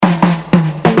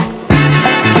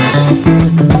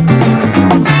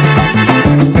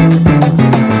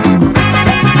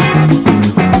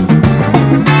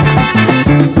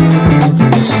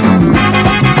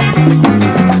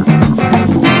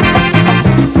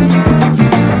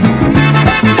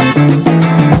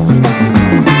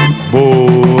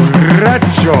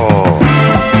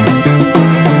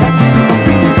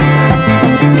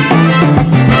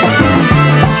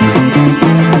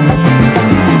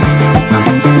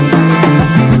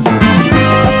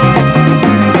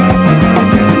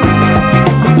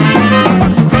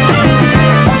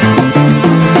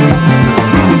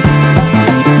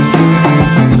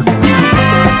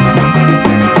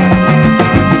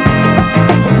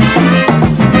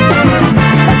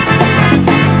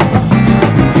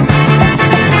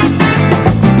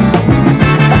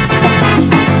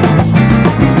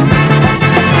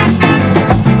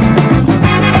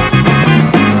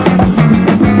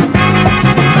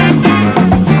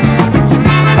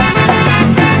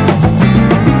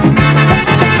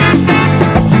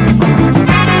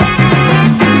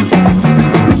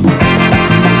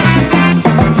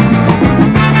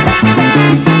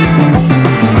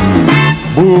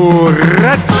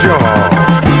borracho.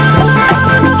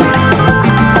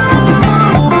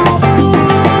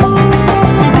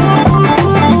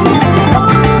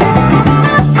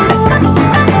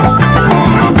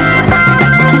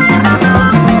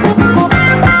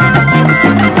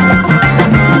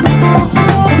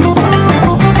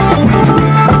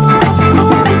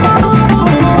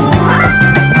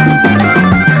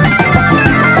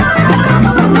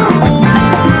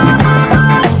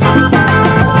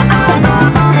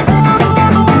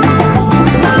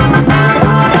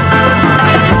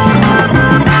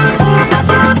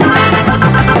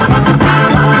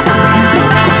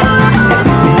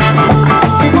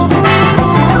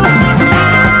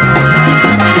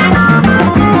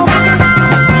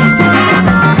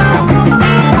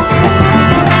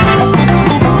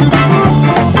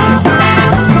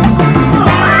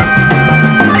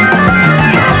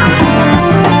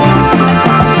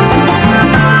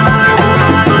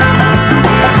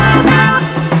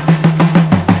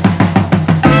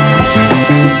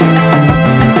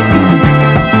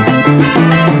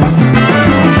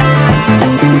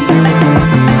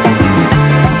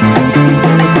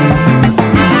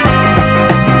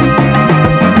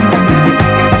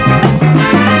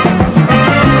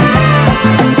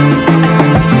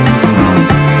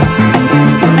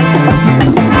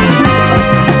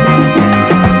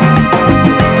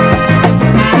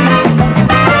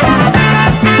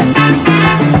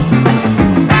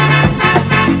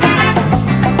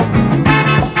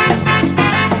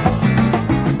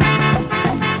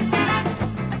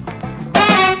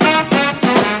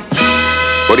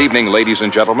 Good evening, ladies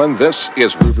and gentlemen. This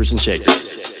is Movers and Shakers.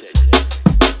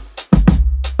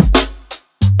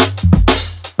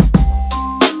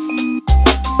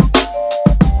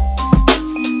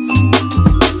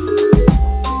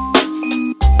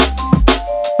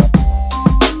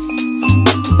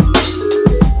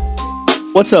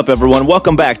 What's up, everyone?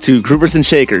 Welcome back to Groovers and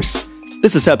Shakers.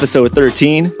 This is episode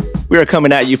 13. We are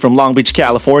coming at you from Long Beach,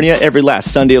 California, every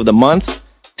last Sunday of the month.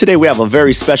 Today we have a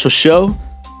very special show.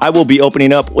 I will be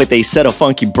opening up with a set of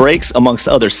funky breaks amongst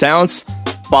other sounds,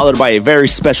 followed by a very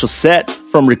special set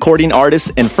from recording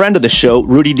artist and friend of the show,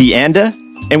 Rudy De Anda,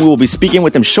 and we will be speaking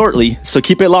with him shortly, so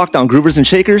keep it locked on Groovers and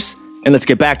Shakers, and let's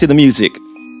get back to the music.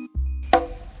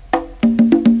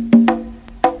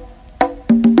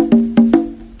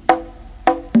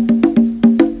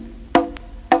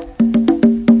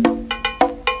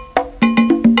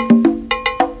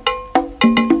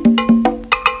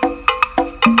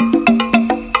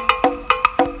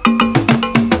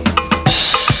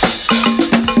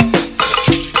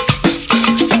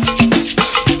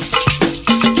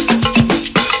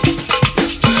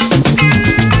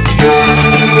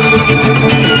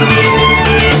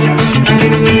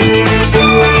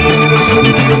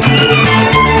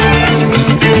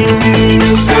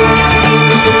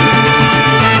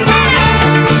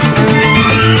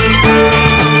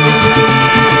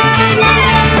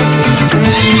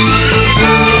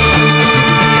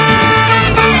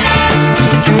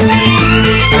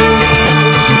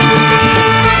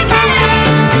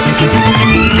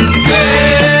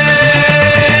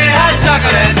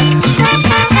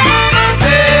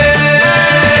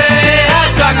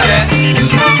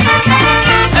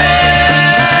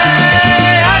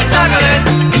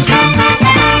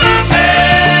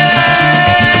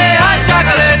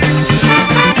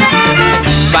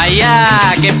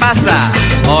 ¿Qué pasa?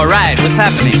 Alright, what's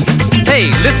happening? Hey,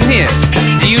 listen here.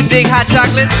 Do you dig hot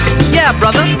chocolate? Yeah,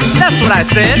 brother, that's what I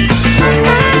said.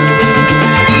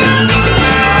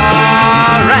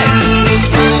 Alright.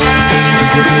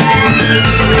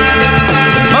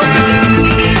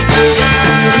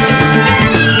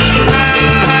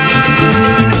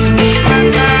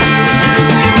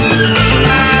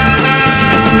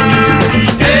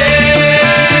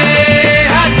 Hey,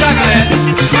 hot chocolate.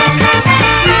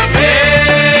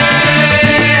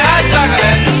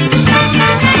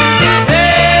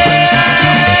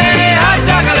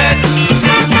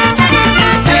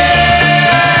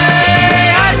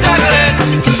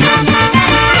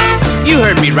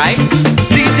 Me right?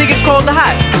 Do you think it's cold or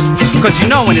hot? Cause you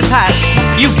know when it's hot,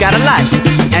 you've got a lot.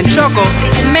 And Choco,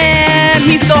 man,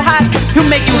 he's so hot, he'll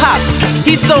make you hop.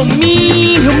 He's so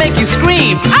mean, he'll make you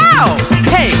scream. Ow!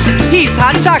 Hey, he's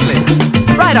hot chocolate.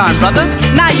 Right on, brother.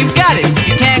 Now you got it.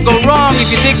 You can't go wrong if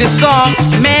you dig this song.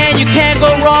 Man, you can't go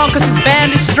wrong cause this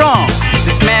band is strong.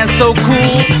 This man's so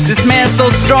cool, this man's so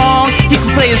strong. He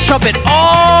can play his trumpet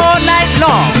all night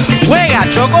long. Juega,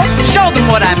 Choco, show them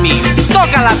what I mean.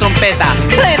 Toca la trompeta,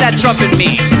 play that trumpet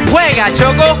mean. Juega,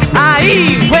 Choco,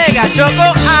 ahí. Juega,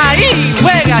 Choco, ahí.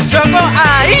 Juega, Choco,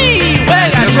 ahí.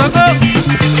 Juega, Choco.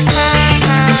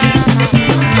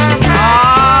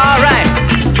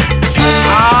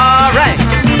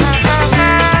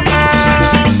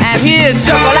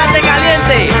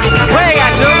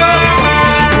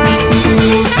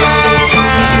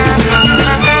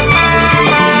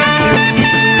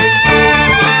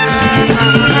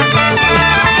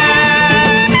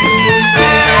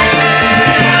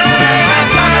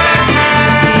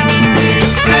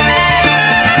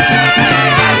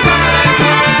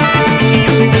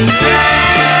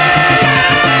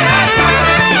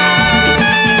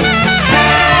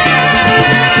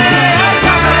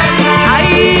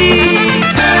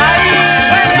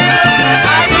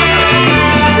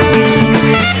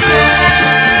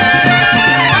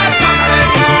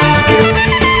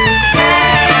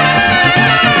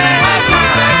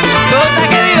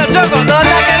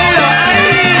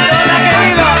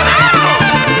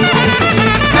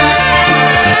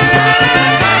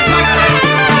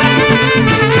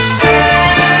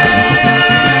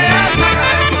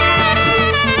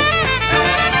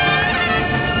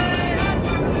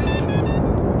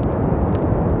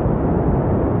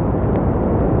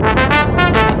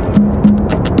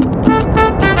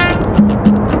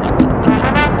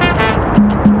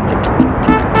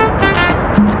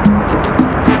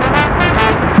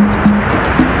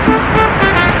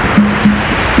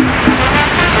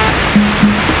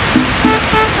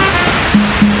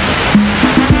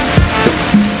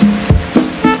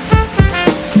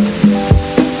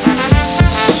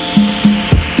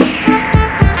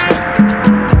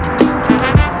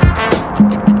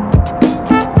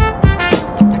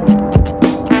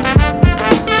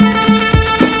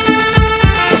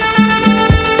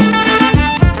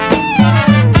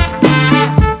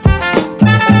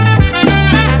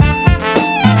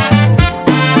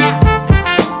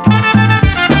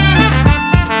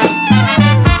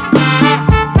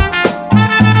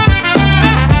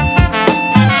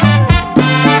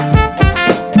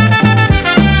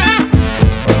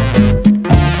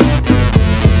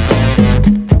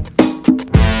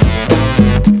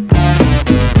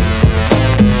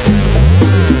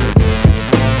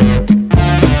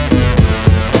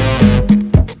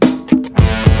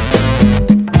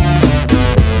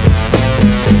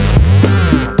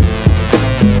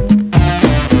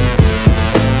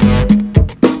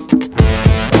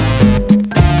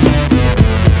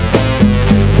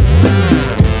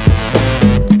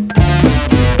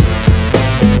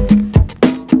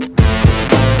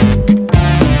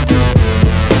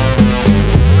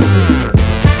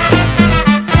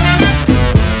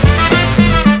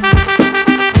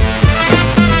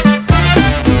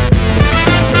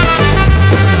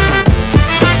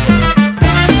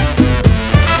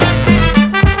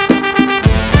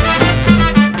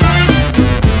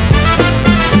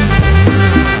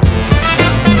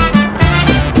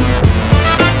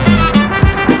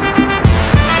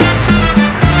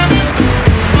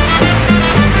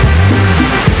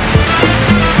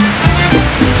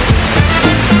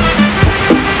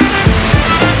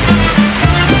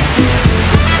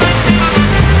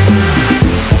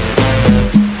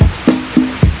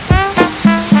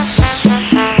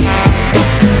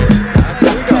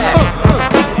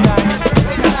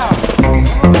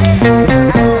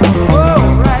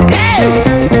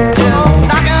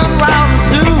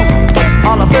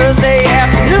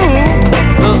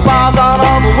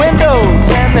 windows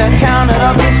and they're counting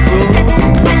up the screws.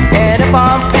 And if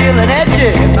I'm feeling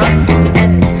edgy,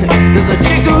 there's a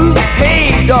chick who's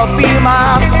paid to be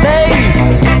my slave.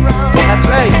 That's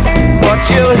right. But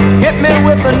she'll hit me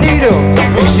with a needle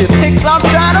if she thinks I'm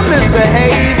trying to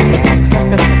misbehave.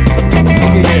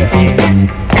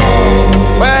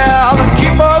 Well, the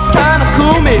keeper's trying to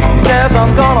cool me, says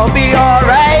I'm gonna be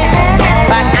alright.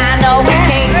 But I know he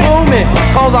can't fool me,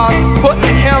 cause I'm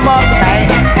putting him up tight.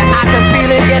 And I can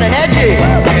feel it getting edgy.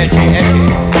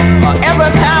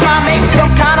 Every time I make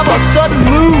some kind of a sudden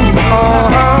move,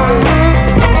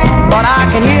 but I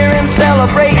can hear him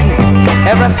celebrating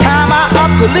every time I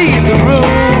up to leave the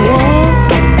room.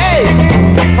 Hey,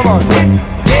 come on.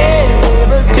 Yeah,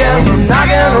 but just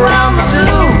knocking around the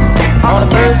zoo on a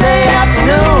Thursday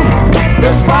afternoon.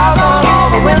 There's bars on all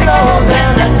the windows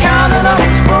and they're counting up the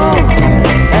spoon.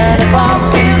 And if I'm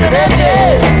feeling edgy,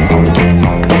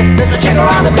 there's a chick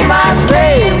around to be my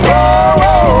slave. Whoa,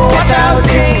 whoa, watch out,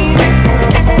 James.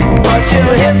 But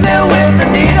she'll hit me with the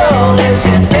needle if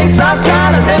she thinks I'm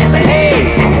trying to misbehave.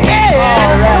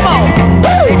 Yeah, come on,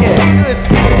 take it.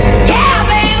 Yeah,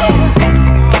 baby.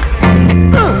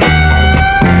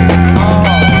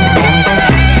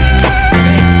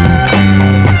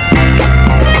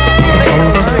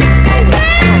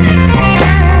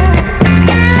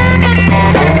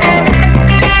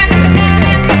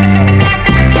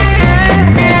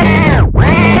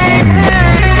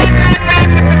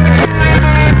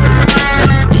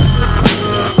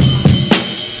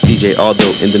 DJ Aldo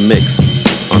in the mix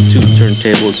on 2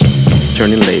 turntables,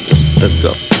 turning labels. Let's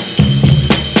go.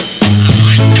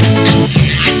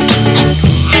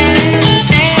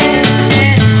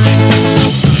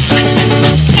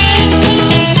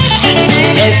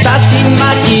 Estás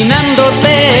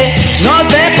imaginándote, no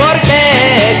sé por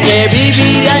qué, que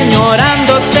vivir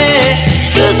añorándote.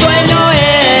 Tu sueño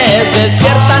es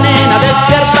despierta, nena,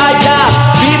 despierta ya.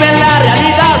 Vive en la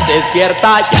realidad,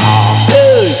 despierta ya.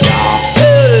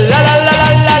 La la la la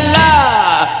la la.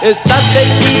 Estás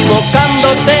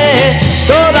equivocándote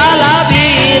toda la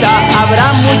vida. Habrá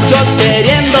muchos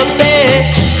queriéndote.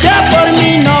 Ya por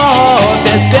mí no.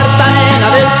 Despierta, nena,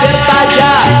 despierta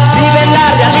ya. Vive en la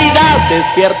realidad,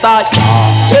 despierta ya.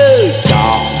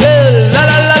 La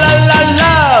la la la la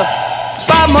la.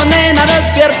 Vamos, nena,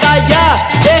 despierta ya.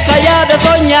 Deja ya de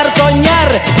soñar, soñar.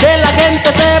 Que la gente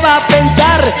se va a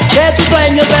pensar que tu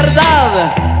sueño es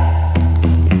verdad.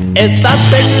 Estás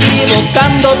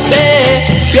equivocándote,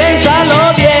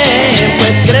 piénsalo bien,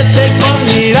 pues crece con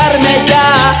mirarme ya.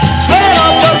 Pero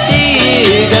por ti,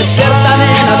 despierta,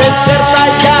 nena, despierta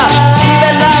ya. Vive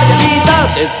la realidad,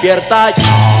 despierta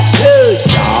ya.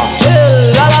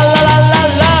 La la la la la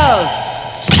la.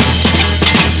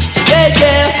 Yeah,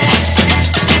 yeah.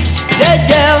 Yeah,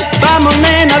 yeah. Vamos,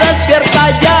 nena, despierta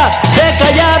ya. Deja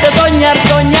ya de soñar,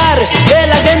 soñar. Que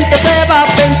la gente se va a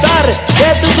pensar que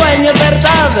tu sueño es verdad.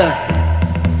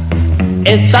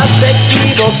 Estás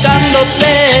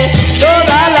equivocándote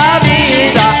toda la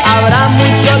vida. Habrá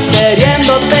muchos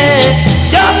queriéndote.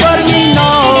 Ya por mí no.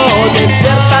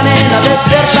 Despierta, nena,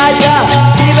 despierta ya.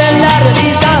 Vive en la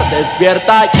realidad,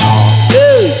 despierta ya.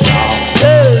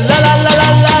 La la la la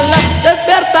la la.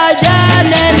 Despierta ya,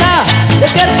 nena.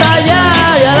 Despierta ya,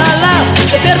 ya la la.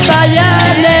 Despierta ya,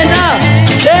 nena.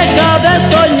 Deja de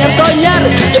soñar, soñar.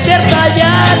 Despierta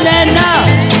ya, nena.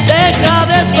 Deja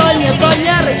de soñar,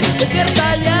 soñar. Despierta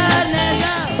ya,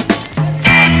 nena.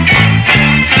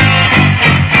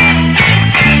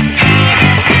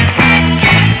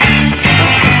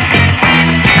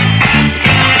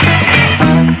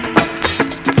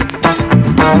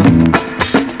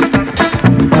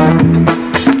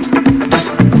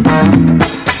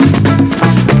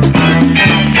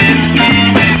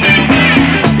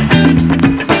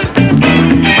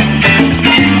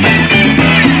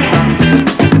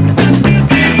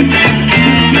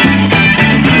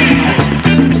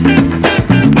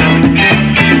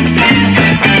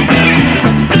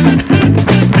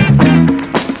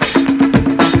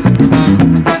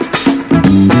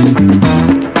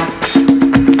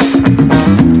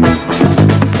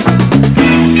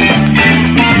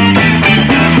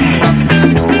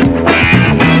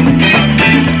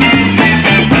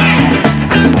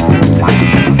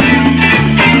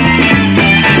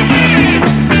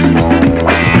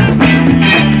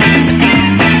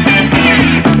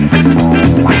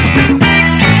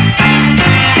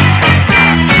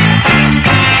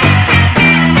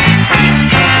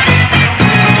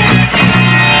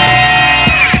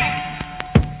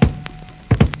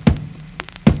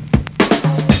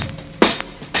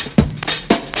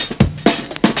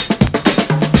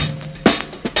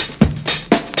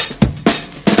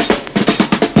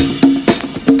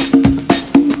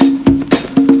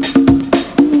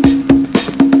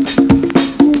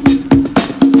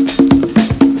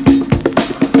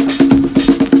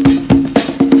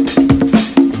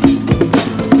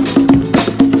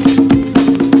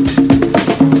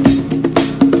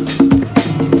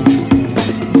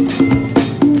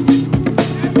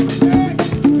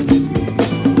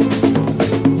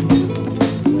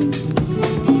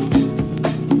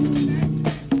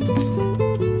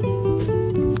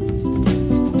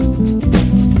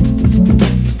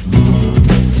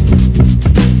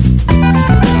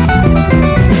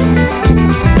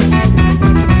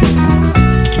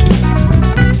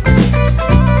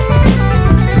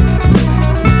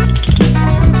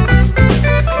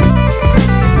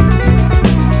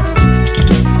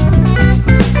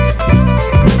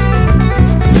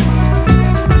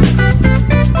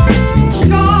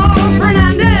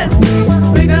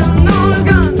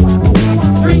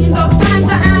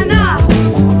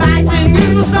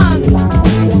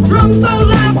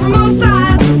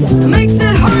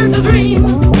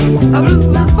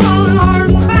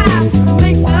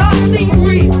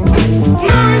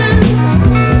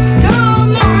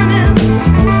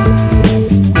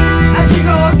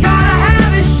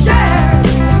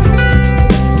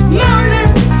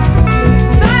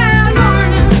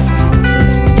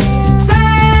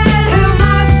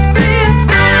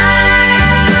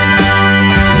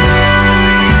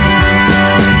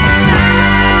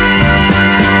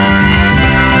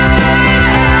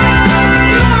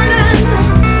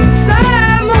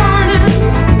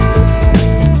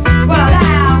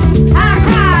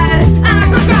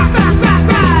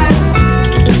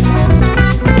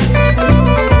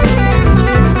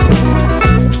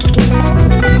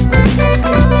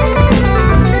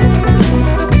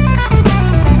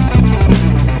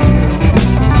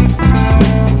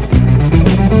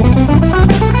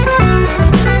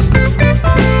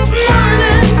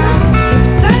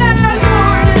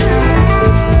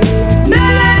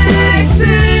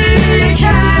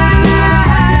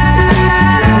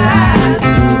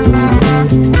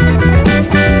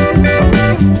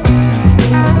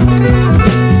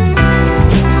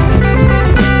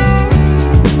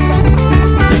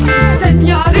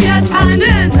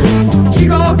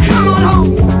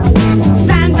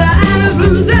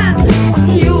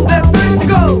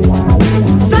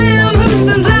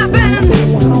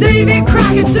 Davy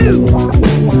Crockett too.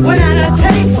 When Anna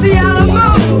takes the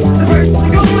Alamo, the first to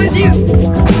go with you.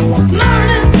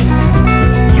 Morning,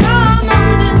 you're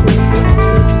morning.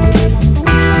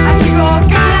 And you all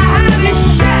gotta have your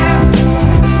share.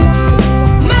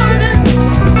 Morning,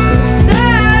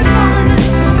 sad morning.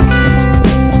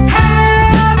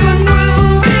 Heaven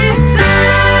will be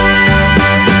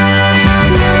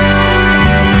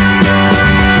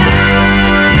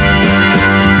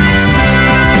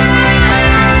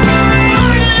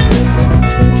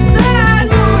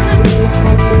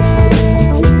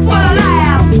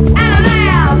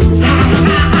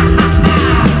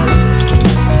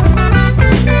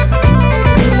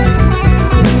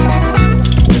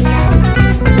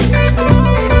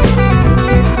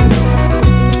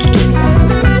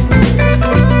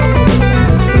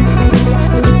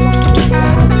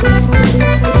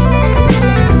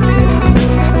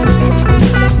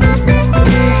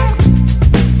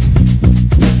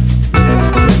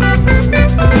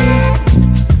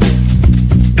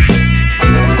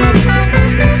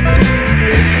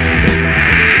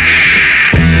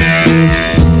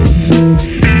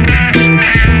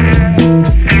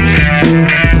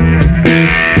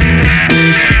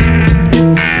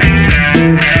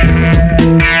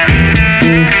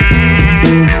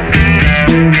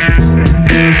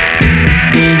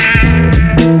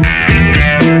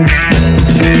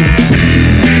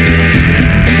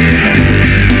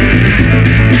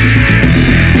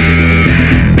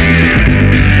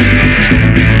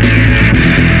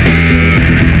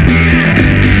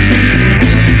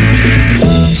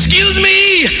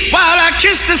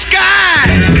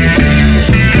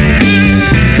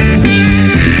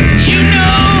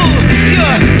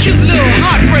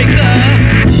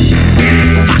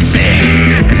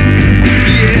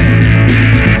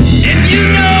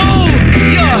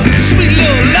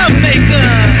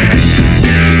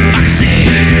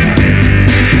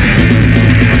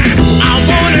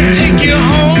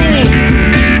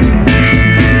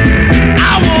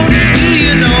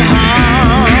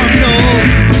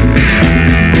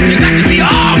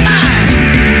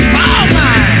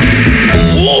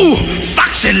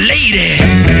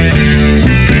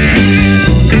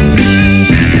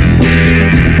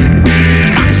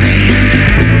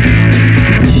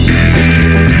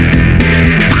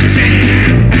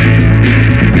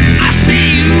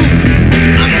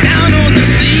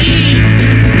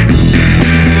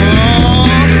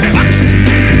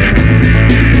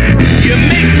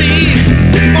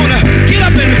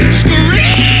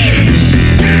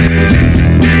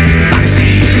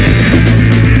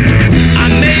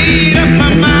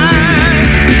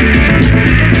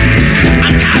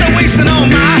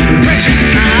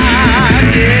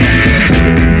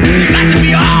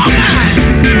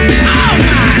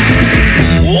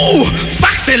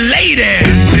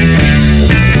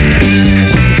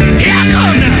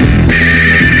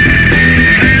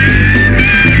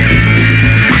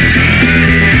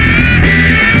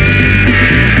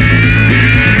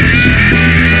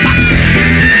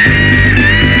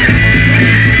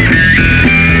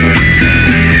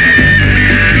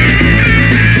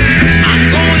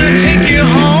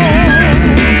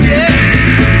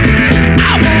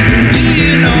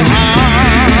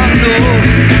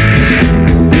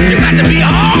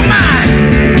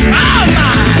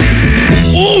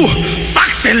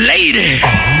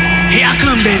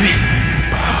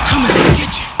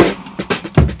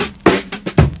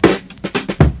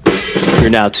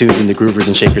Now tuned into Groovers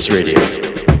and Shakers Radio.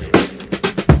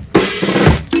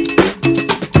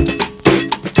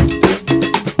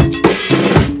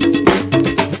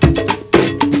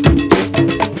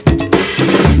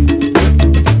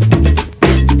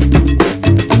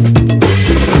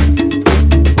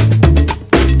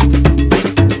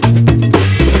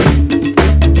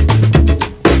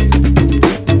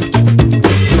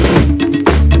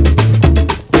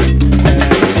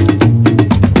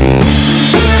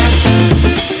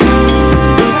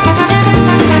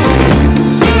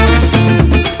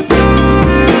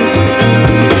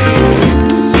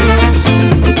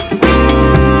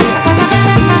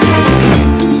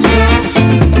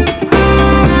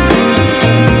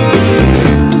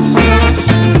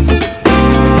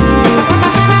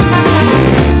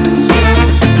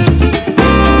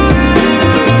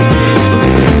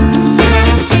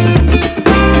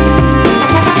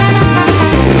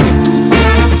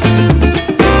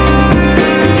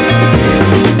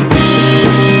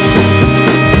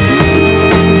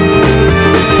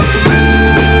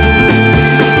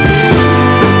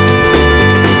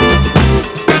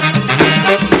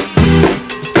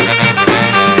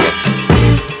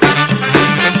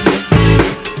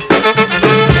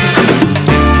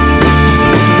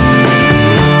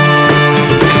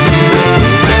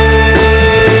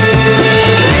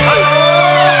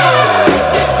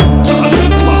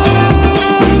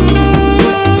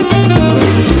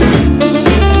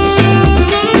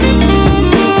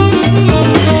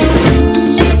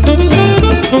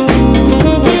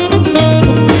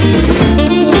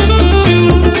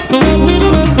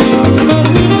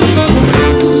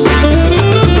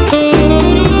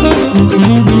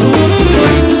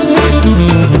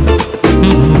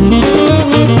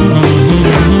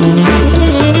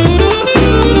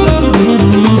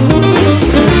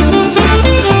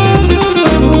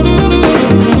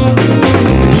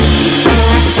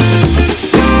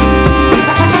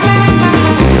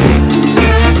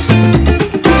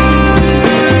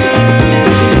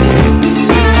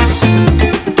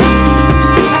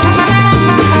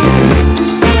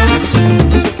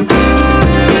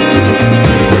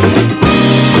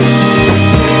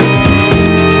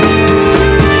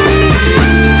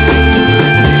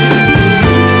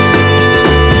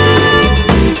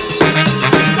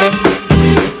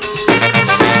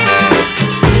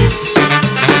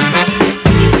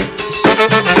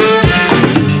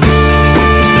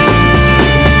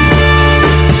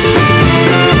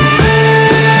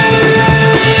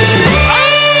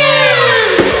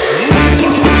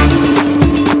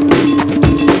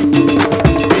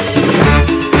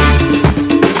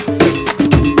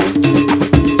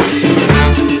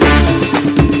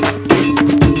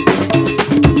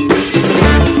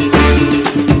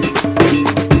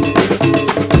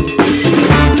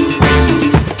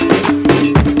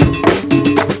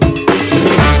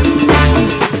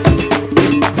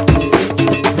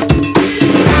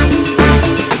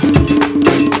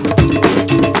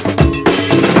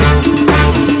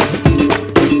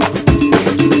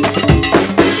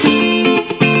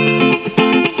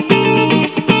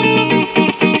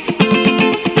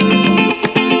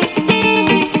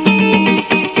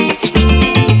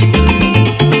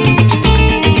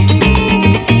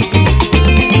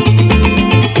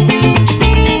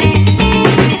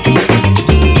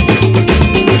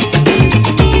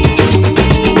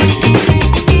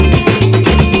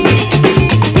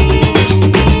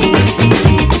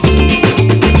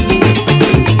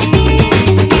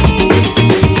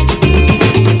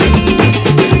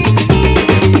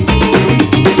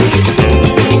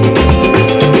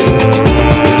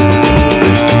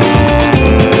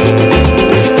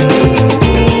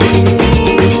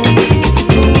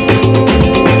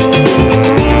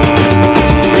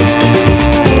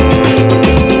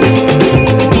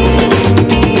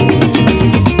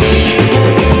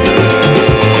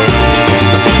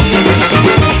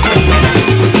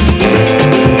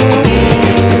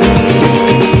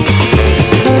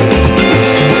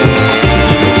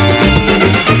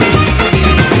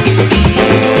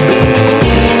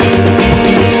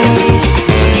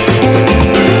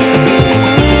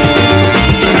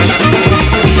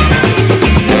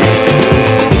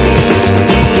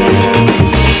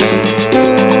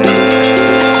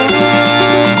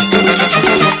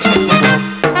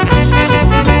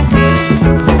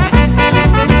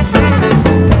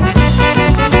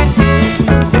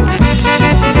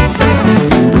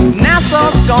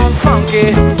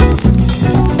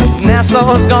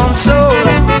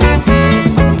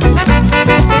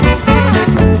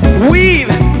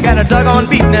 doggone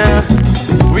beat now.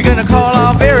 We're gonna call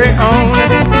our very own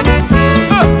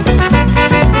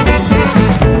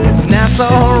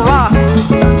Nassau Rock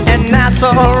and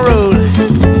Nassau Road.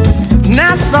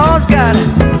 Nassau's got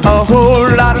a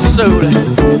whole lot of soul.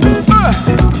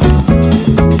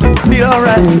 Feel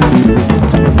alright.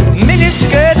 Mini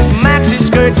skirts, maxi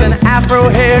skirts, and afro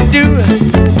hairdo.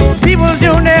 People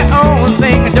doing their own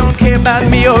thing and don't care about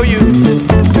me or you.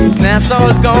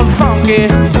 Nassau's gone funky.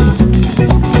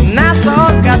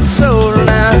 Nassau's got soul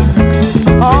now.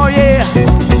 Oh yeah.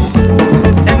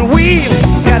 And we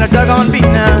got a doggone beat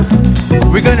now.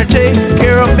 We're gonna take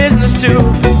care of business too.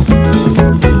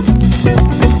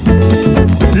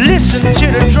 Listen to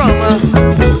the drummer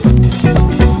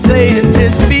playing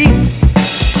his beat.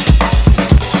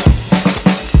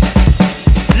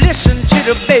 Listen to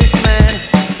the bass man,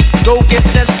 go get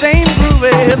that same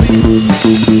groovy beat.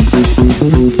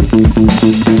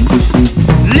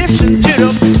 Listen to the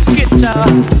guitar,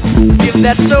 give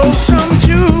that soul some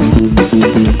too.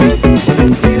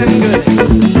 Feeling good.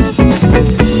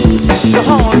 The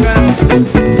horn gonna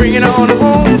bring it on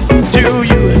home to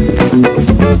you.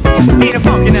 Ain't it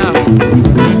funky now?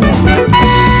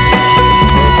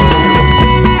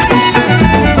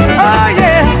 Oh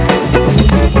yeah,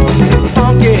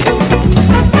 funky,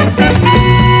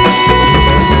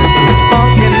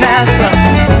 funky Nassau.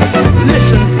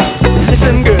 Listen,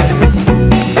 listen good.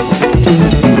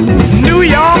 New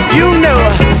York, you know,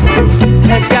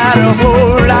 has got a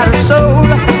whole lot of soul.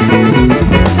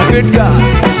 Good God.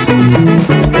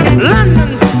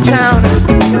 London town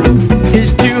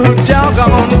is too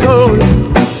doggone cold.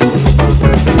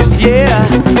 Yeah,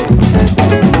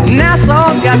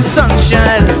 Nassau's got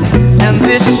sunshine, and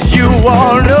this you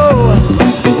all know.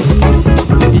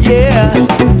 Yeah,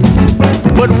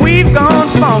 but we've gone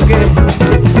funky,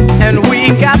 and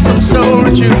we got some soul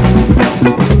too.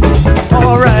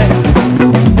 Alright,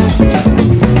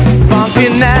 funky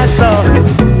Nassau,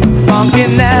 funky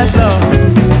Nassau,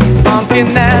 funky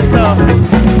Nassau,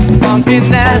 funky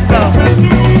Nassau,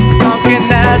 funky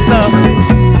Nassau,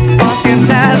 funky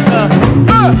Nassau,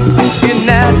 funky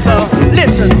Nassau.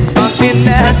 Listen, funky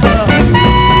Nassau,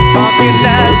 funky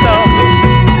Nassau,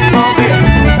 funky.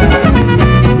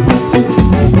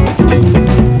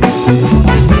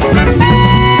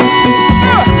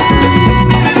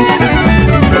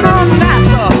 Come on,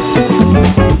 Nassau.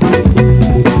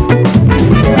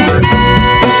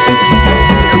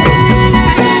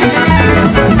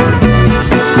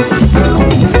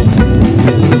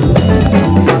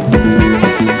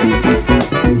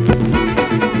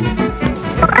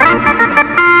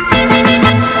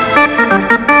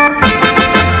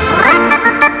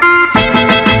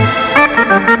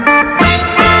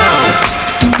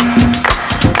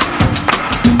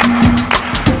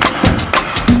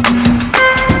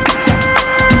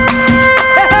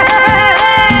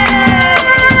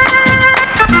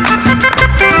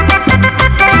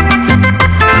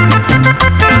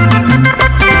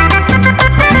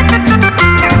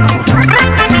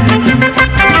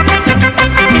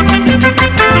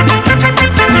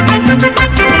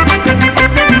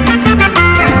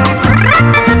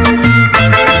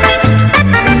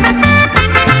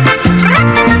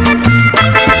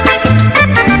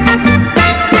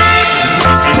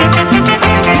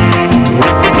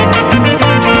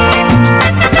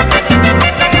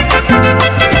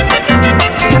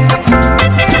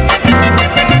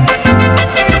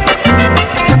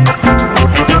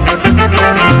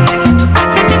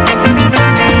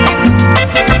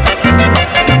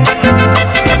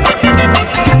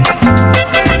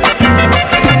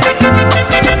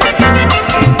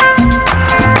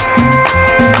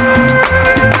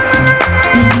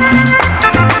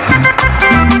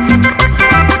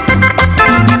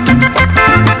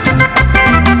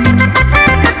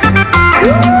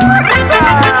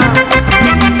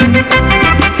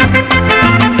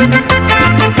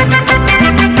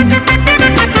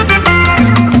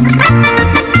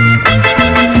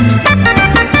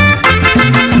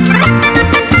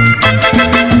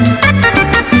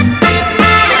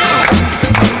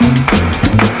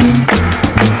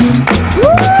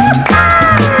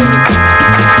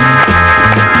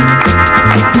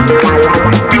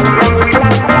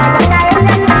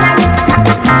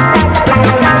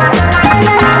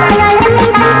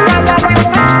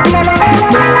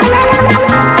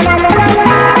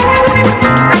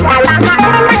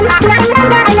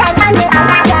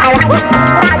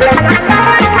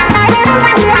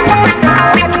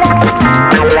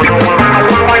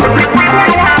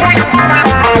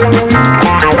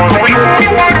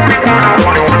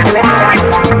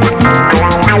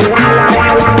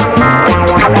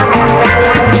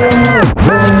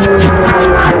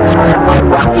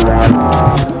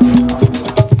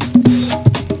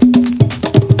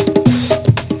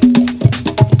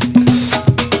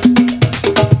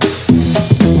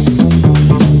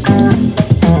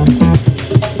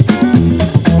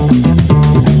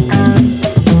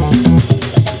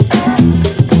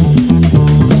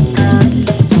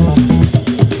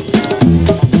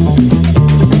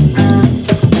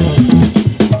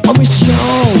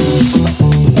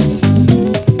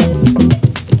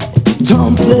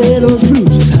 Don't play those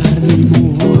blues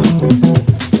anymore.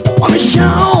 On the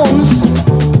Jones.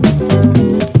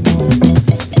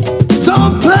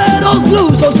 Don't play those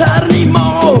blues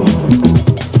anymore.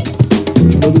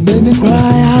 You know they made me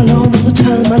cry all over the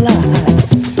time of my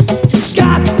life. Just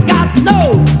got to know.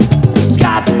 Just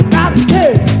got to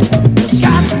care. Just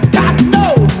got to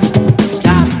know. Just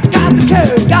got to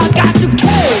care. Got to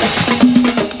care.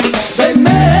 They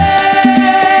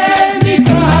made me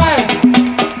cry.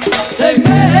 They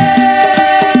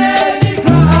made me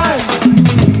cry.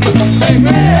 They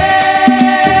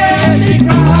made me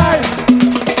cry.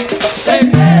 They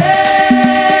made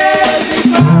me cry.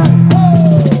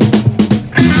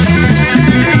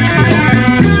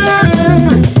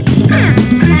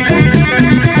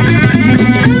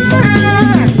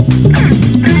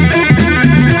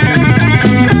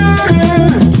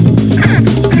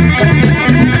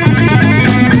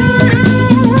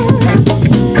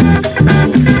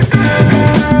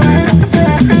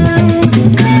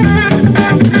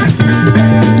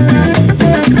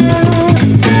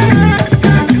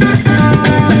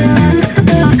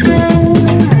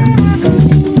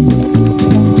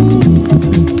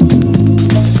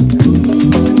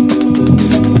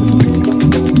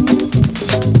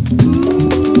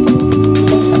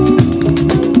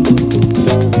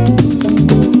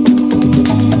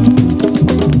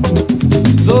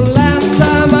 The last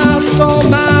time I saw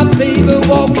my baby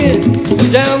walking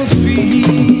down the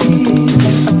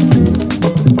streets,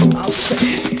 I said,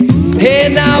 hey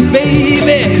now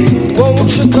baby,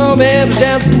 won't you come and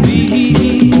dance with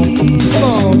me? Come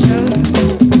on, child.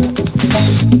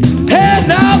 Hey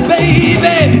now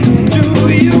baby, do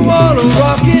you wanna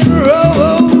rock and roll?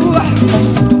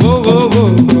 Whoa, whoa,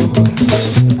 whoa.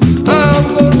 I'm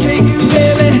gonna take you,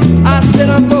 baby. I said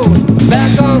I'm going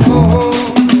back on home.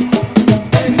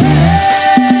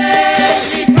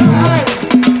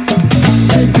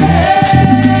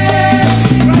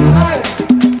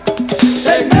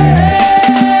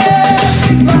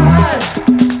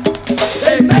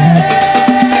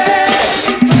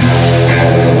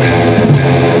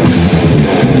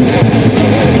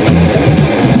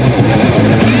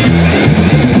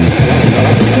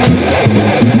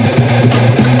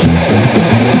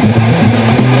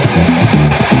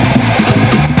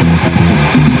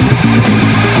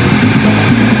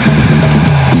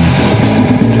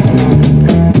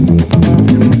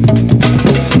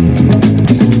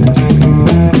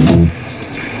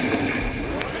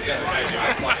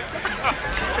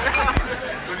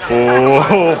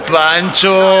 ¡Oh, Pancho!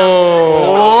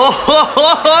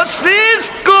 ¡Oh,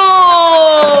 Cisco!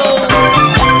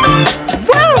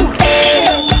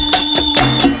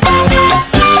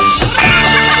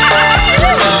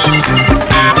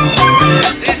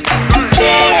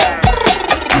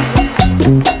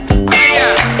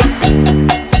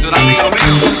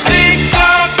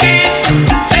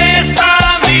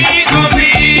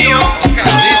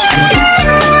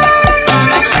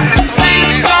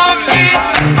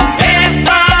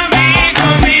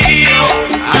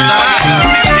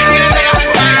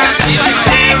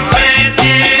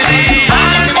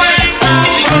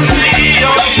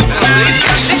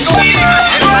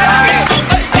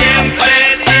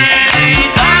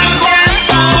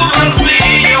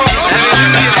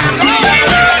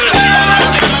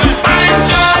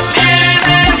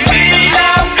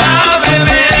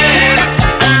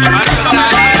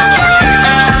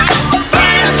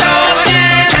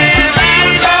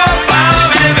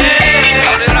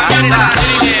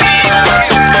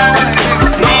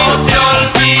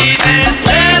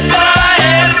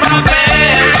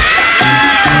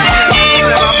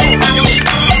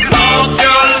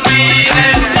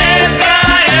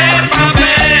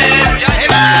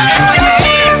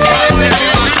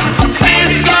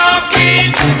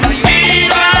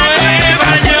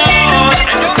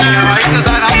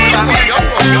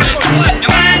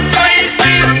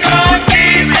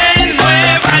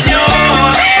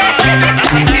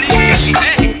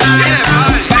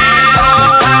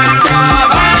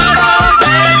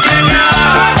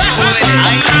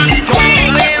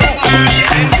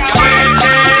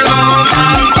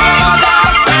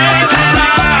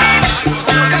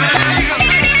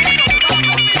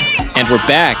 We're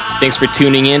back. Thanks for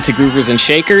tuning in to Groovers and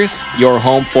Shakers, your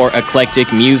home for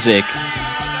eclectic music.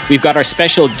 We've got our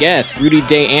special guest, Rudy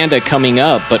De Anda, coming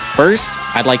up, but first,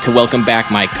 I'd like to welcome back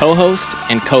my co-host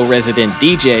and co-resident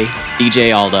DJ,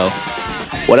 DJ Aldo.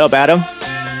 What up, Adam?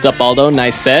 What's up, Aldo?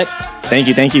 Nice set. Thank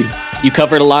you. You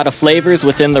covered a lot of flavors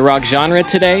within the rock genre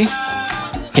today.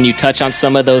 Can you touch on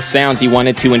some of those sounds you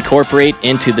wanted to incorporate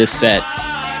into this set?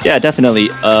 Yeah, definitely.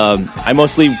 I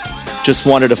mostly just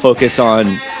wanted to focus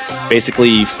on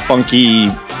basically funky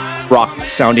rock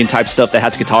sounding type stuff that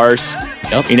has guitars.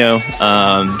 Yep. You know,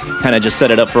 kind of just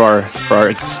set it up for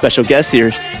our special guest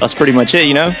here. That's pretty much it,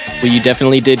 you know? Well, you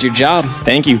definitely did your job.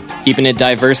 Thank you. Keeping it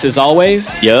diverse as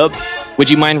always. Yep. Would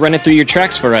you mind running through your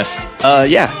tracks for us?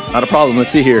 Yeah, not a problem.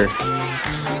 Let's see here.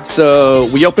 So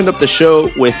we opened up the show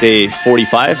with a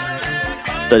 45.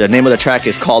 The name of the track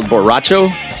is called Borracho.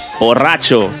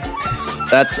 Borracho.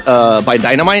 That's by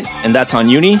Dynamite, and that's on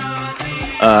Uni.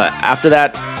 After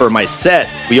that, for my set,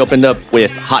 we opened up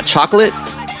with Hot Chocolate.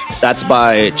 That's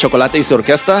by Chocolate y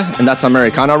Orquesta, and that's on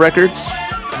Americana Records.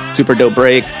 Super dope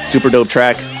break, super dope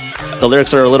track. The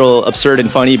lyrics are a little absurd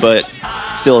and funny, but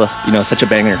still, you know, such a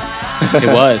banger. It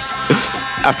was.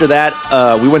 After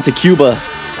that, we went to Cuba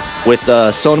with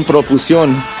Son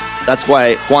Propusion. That's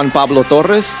by Juan Pablo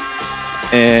Torres,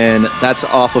 and that's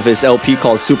off of his LP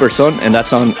called Super Son, and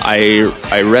that's on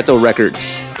Ireto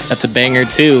Records. That's a banger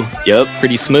too. Yep.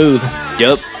 Pretty smooth.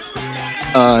 Yep.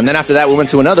 And then after that, we went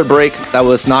to another break. That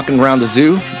was Knocking Around the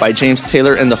Zoo by James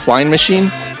Taylor and the Flying Machine.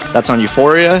 That's on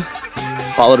Euphoria.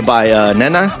 Followed by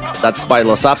Nena. That's by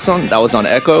Los Abson. That was on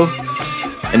Echo.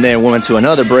 And then we went to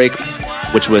another break,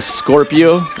 which was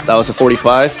Scorpio. That was a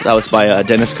 45. That was by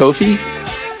Dennis Kofi.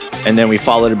 And then we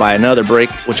followed it by another break,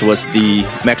 which was the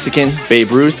Mexican,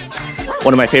 Babe Ruth.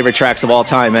 One of my favorite tracks of all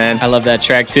time, man. I love that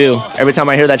track too. Every time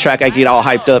I hear that track, I get all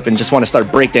hyped up and just want to start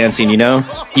breakdancing, you know?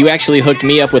 You actually hooked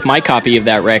me up with my copy of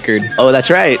that record. Oh,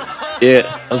 that's right. Yeah.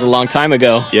 That was a long time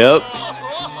ago. Yep.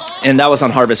 And that was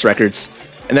on Harvest Records.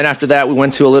 And then after that, we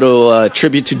went to a little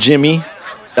tribute to Jimmy.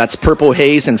 That's Purple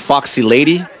Haze and Foxy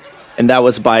Lady. And that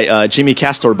was by Jimmy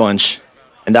Castor Bunch.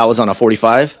 And that was on a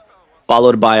 45.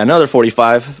 Followed by another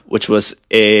 45, which was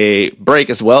a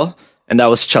break as well. And that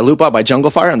was Chalupa by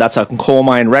Jungle Fire, and that's on Coal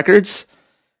Mine Records.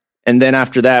 And then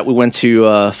after that, we went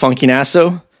to Funky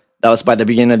Nasso. That was by The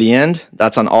Beginning of the End.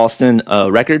 That's on Alston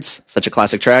Records, such a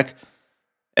classic track.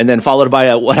 And then followed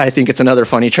by what I think it's another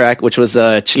funny track, which was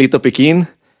Chilito Piquín.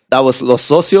 That was Los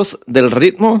Socios del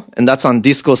Ritmo, and that's on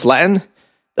Discos Latin.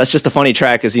 That's just a funny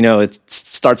track, because, you know, it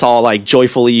starts all like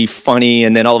joyfully funny,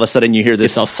 and then all of a sudden you hear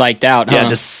this. It's all psyched out, huh? Yeah,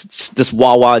 just this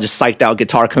wah-wah, just psyched out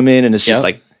guitar come in, and it's just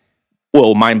like,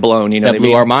 whoa, mind blown, you know that what I blew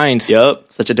mean? our minds. Yep,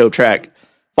 such a dope track.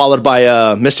 Followed by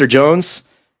Mr. Jones,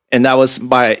 and that was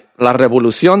by La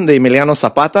Revolución de Emiliano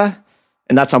Zapata,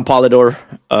 and that's on Polydor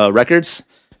Records.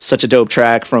 Such a dope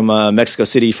track from Mexico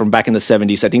City from back in the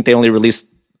 70s. I think they only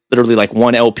released literally like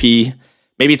one LP,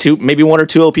 maybe two, maybe one or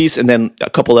two LPs, and then a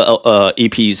couple of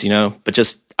EPs, you know, but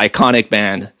just iconic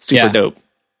band, super dope.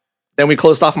 Then we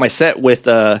closed off my set with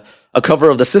a cover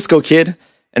of the Cisco Kid,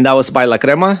 and that was by La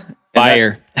Crema.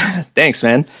 Fire. Thanks,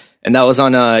 man. And that was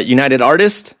on United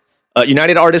Artists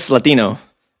Latino.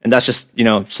 And that's just, you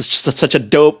know, just such a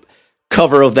dope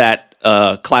cover of that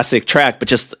classic track, but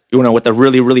just, you know, with a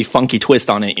really, really funky twist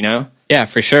on it, you know? Yeah,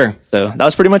 for sure. So that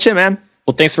was pretty much it, man.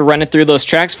 Well, thanks for running through those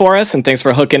tracks for us, and thanks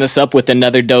for hooking us up with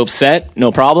another dope set.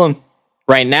 No problem.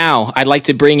 Right now, I'd like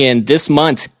to bring in this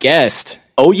month's guest.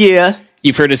 Oh, yeah.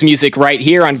 You've heard his music right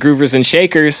here on Groovers and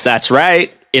Shakers. That's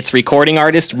right. It's recording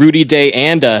artist Rudy De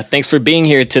Anda. Thanks for being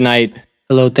here tonight.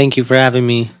 Hello, thank you for having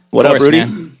me. What up, Rudy?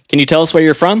 Man. Can you tell us where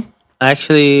you're from? I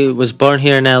actually was born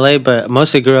here in LA, but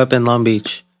mostly grew up in Long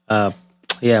Beach.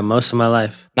 Most of my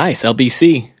life. Nice,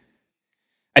 LBC.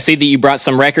 I see that you brought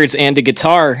some records and a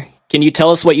guitar. Can you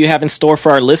tell us what you have in store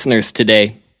for our listeners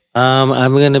today?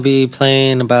 I'm going to be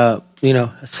playing about,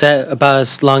 a set about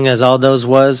as long as Aldo's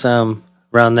was,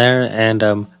 around there, and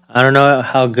I don't know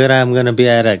how good I'm going to be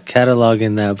at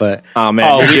cataloging that, but... Oh,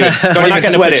 man. We're not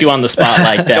going to put you on the spot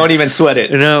like that. Don't even sweat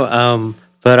it.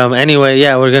 Anyway,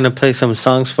 we're going to play some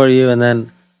songs for you, and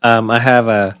then I have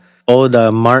a old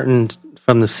Martin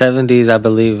from the 70s, I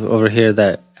believe, over here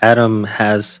that Adam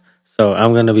has, so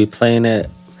I'm going to be playing it.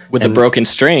 With a broken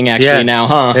string, actually, now,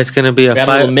 huh? It's going to be a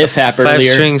little mishap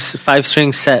earlier.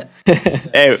 Five-string set.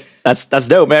 Hey, that's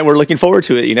dope, man. We're looking forward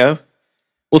to it, you know?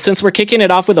 Well, since we're kicking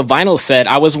it off with a vinyl set,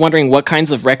 I was wondering what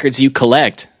kinds of records you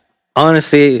collect.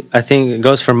 Honestly, I think it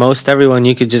goes for most everyone.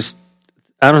 You could just...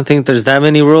 I don't think there's that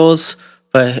many rules,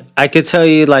 but I could tell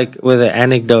you, with an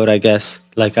anecdote, I guess.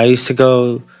 I used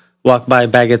to walk by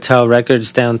Bagatelle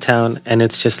Records downtown, and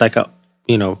it's just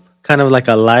kind of like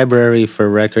a library for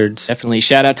records. Definitely.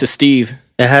 Shout out to Steve.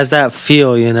 It has that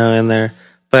feel, in there.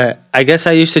 But I guess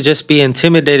I used to just be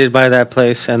intimidated by that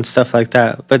place and stuff like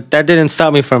that. But that didn't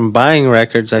stop me from buying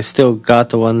records. I still got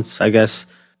the ones, I guess,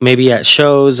 maybe at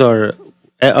shows or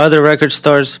at other record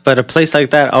stores. But a place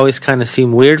like that always kind of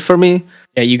seemed weird for me.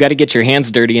 Yeah, you got to get your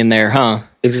hands dirty in there, huh?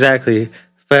 Exactly.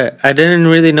 But I didn't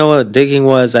really know what digging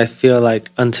was, I feel like,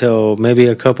 until maybe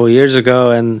a couple years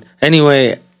ago. And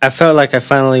anyway, I felt like I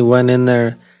finally went in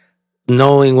there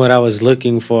knowing what I was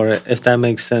looking for, if that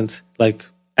makes sense. Like,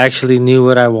 actually knew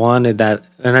what I wanted. That,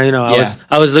 and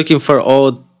I was looking for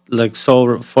old like soul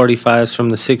 45s from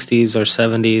the 60s or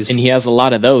 70s. And he has a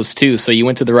lot of those too, so you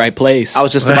went to the right place. I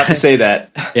was just about to say that.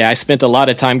 Yeah, I spent a lot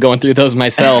of time going through those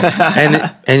myself.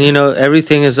 and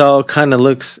everything is all kind of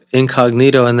looks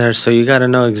incognito in there, so you got to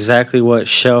know exactly what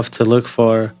shelf to look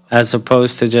for, as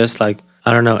opposed to just like,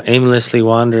 I don't know, aimlessly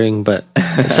wandering. But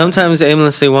sometimes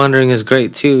aimlessly wandering is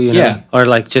great too, Yeah. Or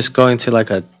like just going to like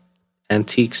a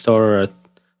antique store or a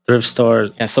thrift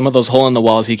store. Yeah, some of those hole in the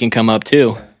walls you can come up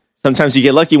too. Sometimes you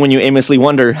get lucky when you aimlessly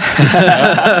wander.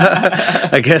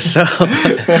 I guess so.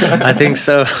 I think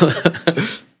so.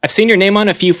 I've seen your name on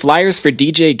a few flyers for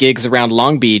DJ gigs around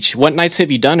Long Beach. What nights have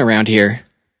you done around here?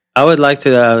 I would like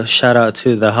to shout out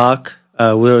to The Hawk.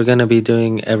 We were going to be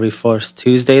doing every fourth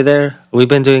Tuesday there. We've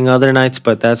been doing other nights,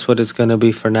 but that's what it's going to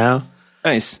be for now.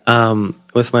 Nice.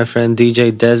 With my friend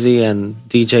DJ Desi and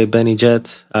DJ Benny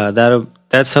Jets.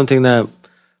 That's something that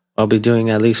I'll be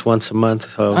doing at least once a month.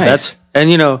 So nice.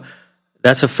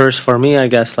 That's a first for me, I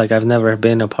guess. Like, I've never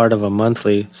been a part of a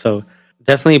monthly. So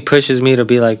definitely pushes me to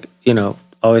be like,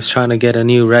 always trying to get a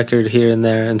new record here and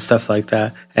there and stuff like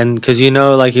that. And because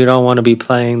like you don't want to be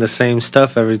playing the same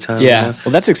stuff every time. Yeah.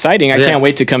 Well, that's exciting. I can't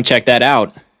wait to come check that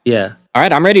out. Yeah. All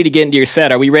right, I'm ready to get into your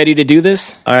set. Are we ready to do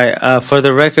this? All right. For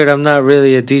the record, I'm not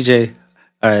really a DJ.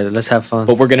 All right, let's have fun.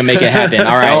 But we're going to make it happen,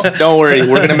 all right? Don't worry,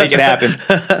 we're going to make it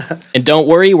happen. And don't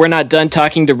worry, we're not done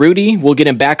talking to Rudy. We'll get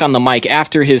him back on the mic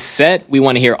after his set. We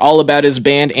want to hear all about his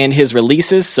band and his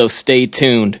releases, so stay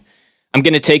tuned. I'm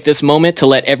going to take this moment to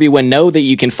let everyone know that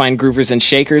you can find Groovers and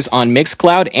Shakers on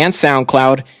Mixcloud and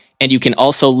SoundCloud, and you can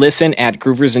also listen at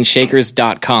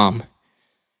grooversandshakers.com.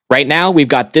 Right now, we've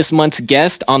got this month's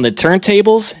guest on the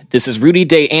turntables. This is Rudy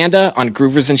De Anda on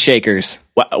Groovers and Shakers.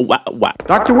 What?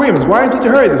 Dr. Williams, why in such a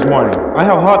hurry this morning? I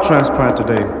have a heart transplant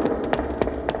today.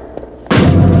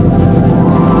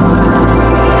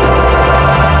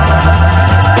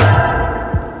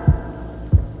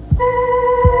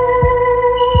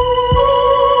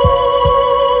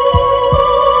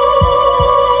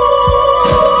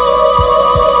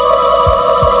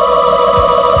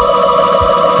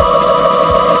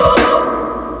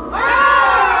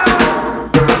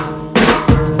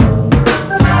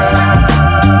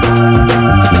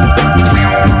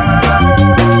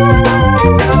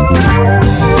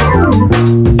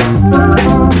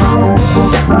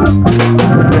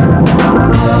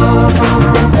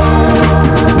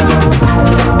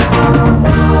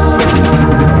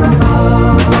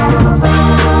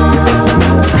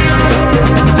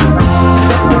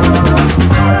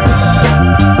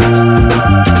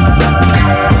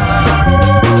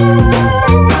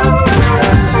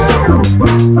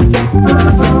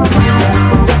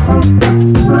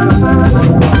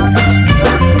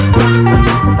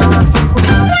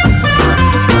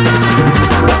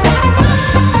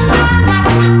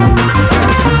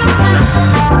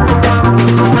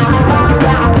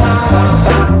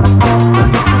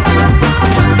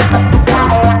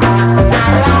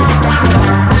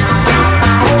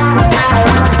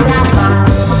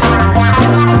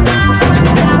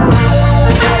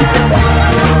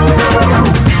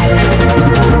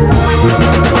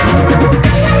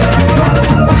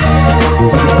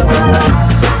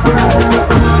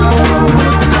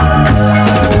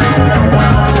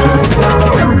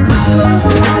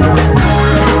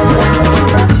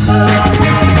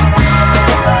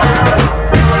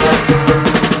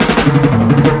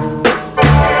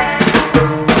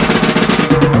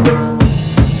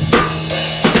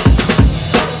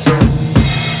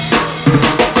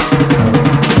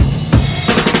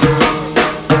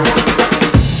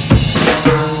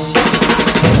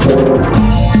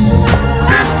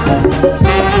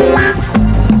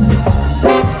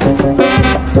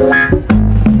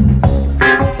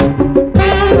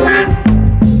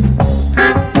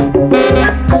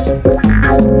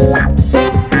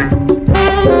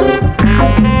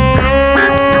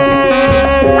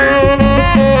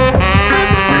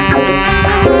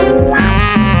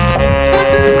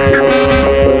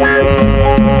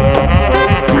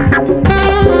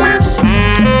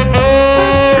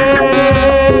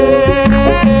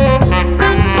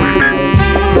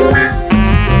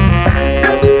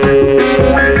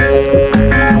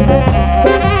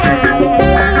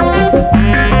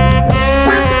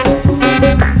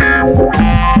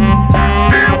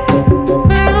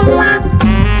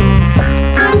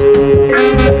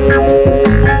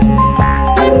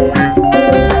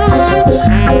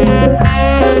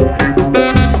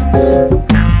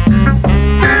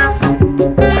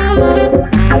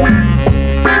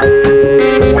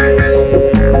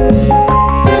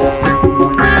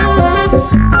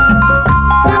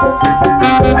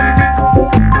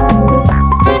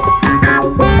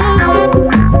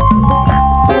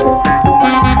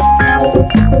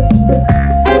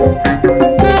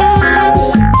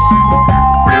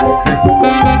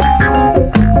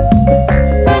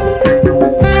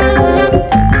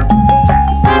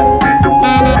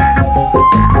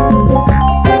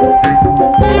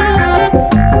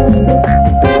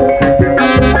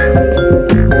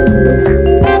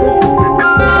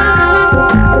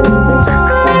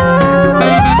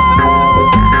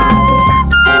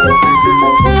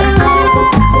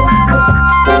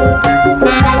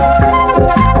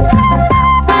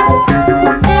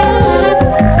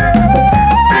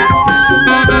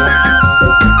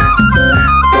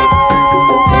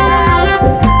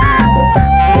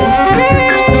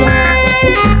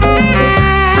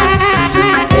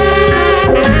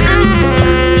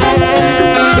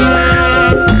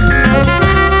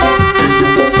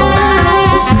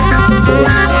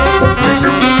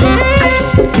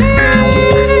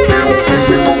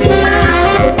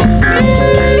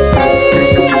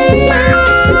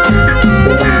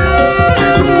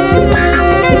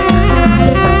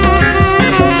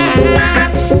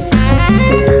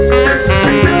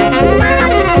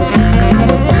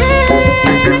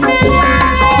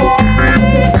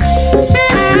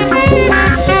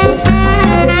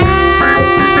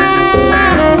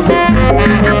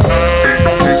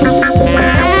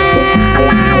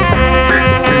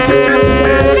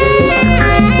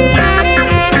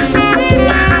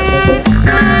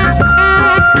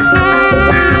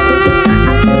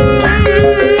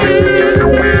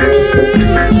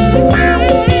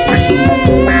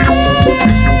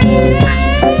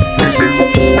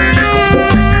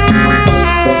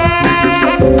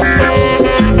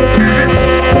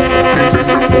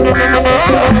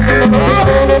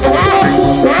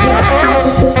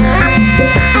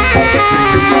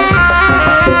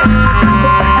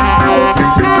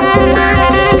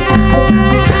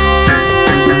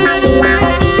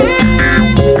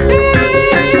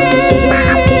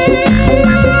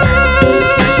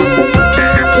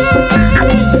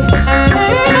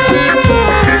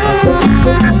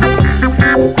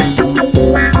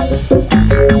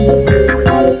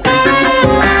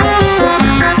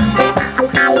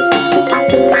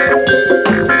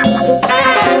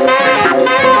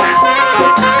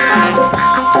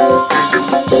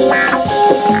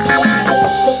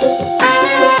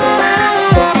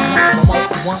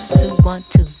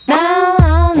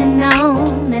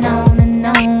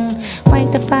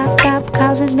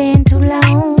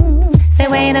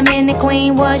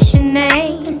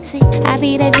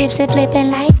 be the gypsy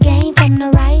flipping life game from the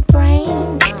right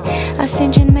brain.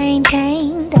 Ascension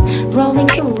maintained, rolling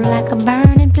through like a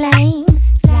burning flame.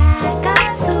 Like a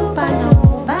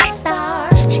supernova star,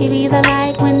 she be the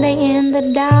light when they in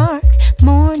the dark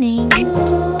morning.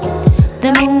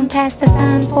 The moon past the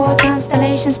sun, four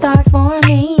constellations start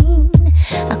forming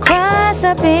across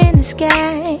up in the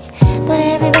sky. But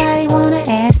everybody wanna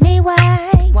ask me why.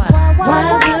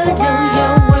 What good do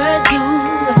your words do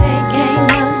if they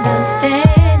can't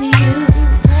understand you?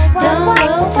 Don't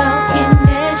go talking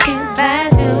that shit,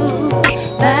 Badu,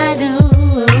 Badu.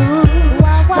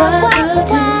 What good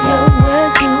do your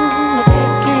words do if they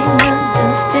can't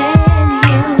understand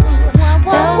you?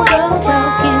 Don't go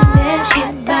talking that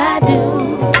shit, Badu,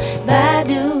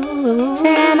 Badu.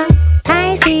 Sama,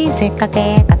 I see sick of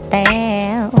that.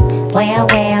 Well,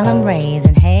 I'm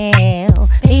raising hell.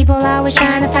 People always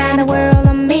trying to find the world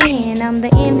I'm in. I'm the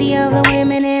envy of the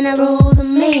women and I rule the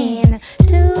men.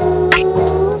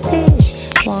 Two fish,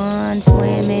 one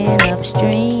swimming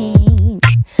upstream,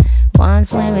 one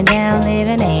swimming down,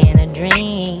 living in a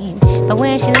dream. But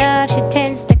when she loves, she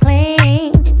tends to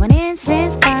cling. When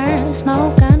incense burns,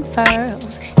 smoke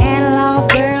unfurls. Analog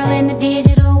girl in the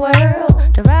digital world.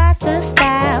 The Rasta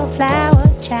style, flower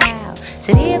child.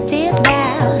 So dip, dip,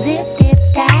 down, zip, dip,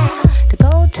 down. The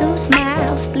go-to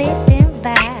smile, split them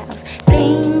vows.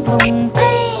 Bling, boom,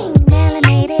 bling,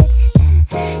 melanated.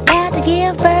 Got to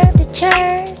give birth to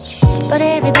church, but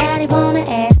everybody wanna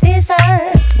ask this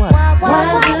earth. What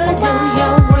good do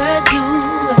your words do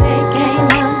if they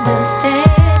can't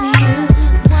understand you?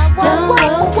 Don't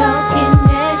go talking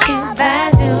that shit,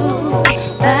 Badu,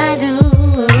 Badu.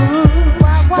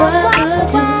 What good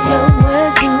do your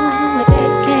words do if they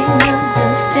can't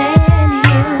understand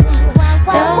you?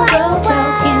 Don't go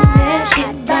talking that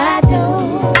shit, Badu,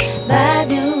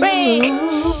 Badu.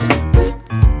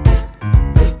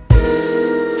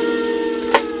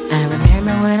 I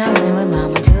remember when I went with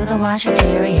mama to the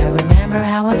washateria. Remember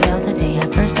how I felt the day I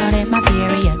first started my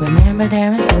period. Remember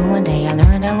there in school one day I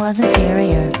learned I was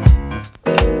inferior.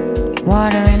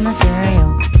 Water in my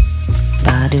cereal,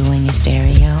 Badu in your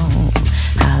stereo.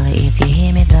 Holla if you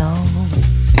hear me though.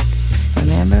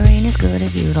 Remembering is good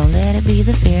if you don't let it be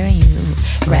the fear in you.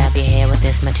 Wrap your hair with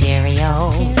this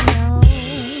material.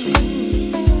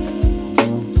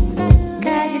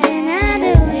 Cause you did not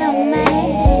do your man.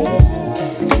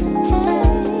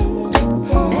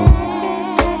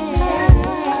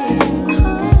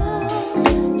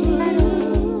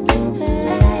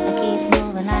 Life keeps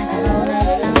moving like a rolling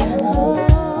stone.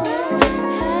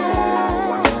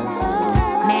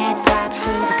 Mad drops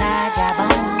through the kaja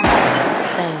bone.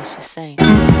 Things you say.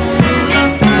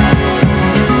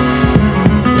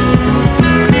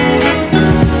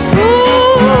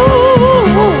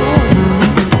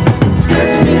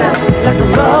 Like a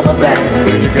rubber band,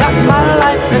 you got my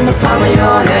life in the palm of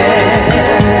your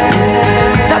hand.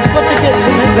 That's what you did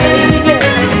to me, baby.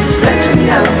 Stretch me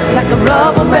out like a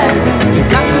rubber band. You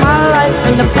got my life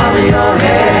in the palm of your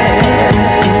hand.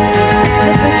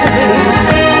 Listen to me.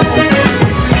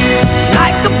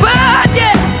 Like a bird,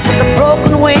 yeah, with a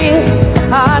broken wing,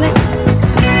 honey.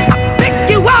 I picked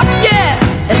you up, yeah,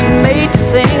 and made you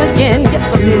sing again. Yes,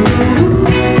 I did.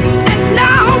 And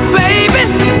now, baby,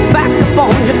 back up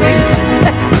on your feet.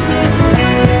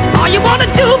 All you wanna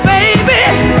do, baby,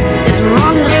 is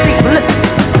run the street. Listen,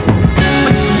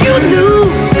 but you knew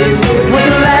it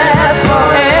wouldn't last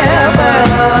forever.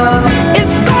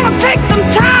 It's gonna take some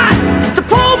time to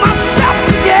pull myself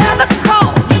together.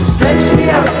 Cause you stretch me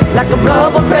out like a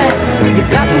rubber band. You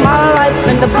got my life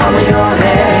in the palm of your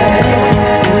hand.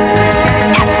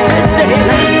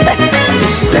 You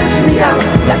stretch me out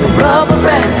like a rubber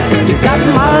band. You got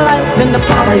my life in the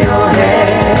palm of your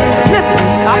hand. Listen,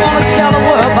 I wanna tell the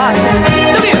world about you.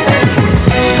 Look here.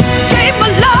 Gave my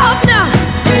love now,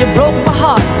 and you broke my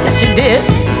heart. Yes, you did.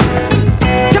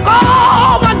 Took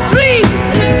all my dreams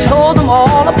and tore them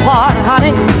all apart,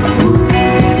 honey.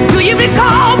 Do you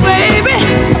recall, baby?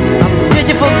 Or did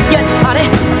you forget, honey?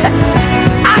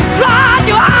 I cried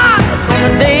your eyes on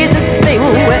the days that they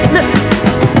were wet. Listen,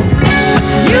 but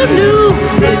you knew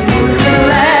it couldn't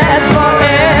last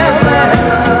forever.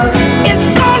 It's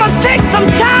gonna take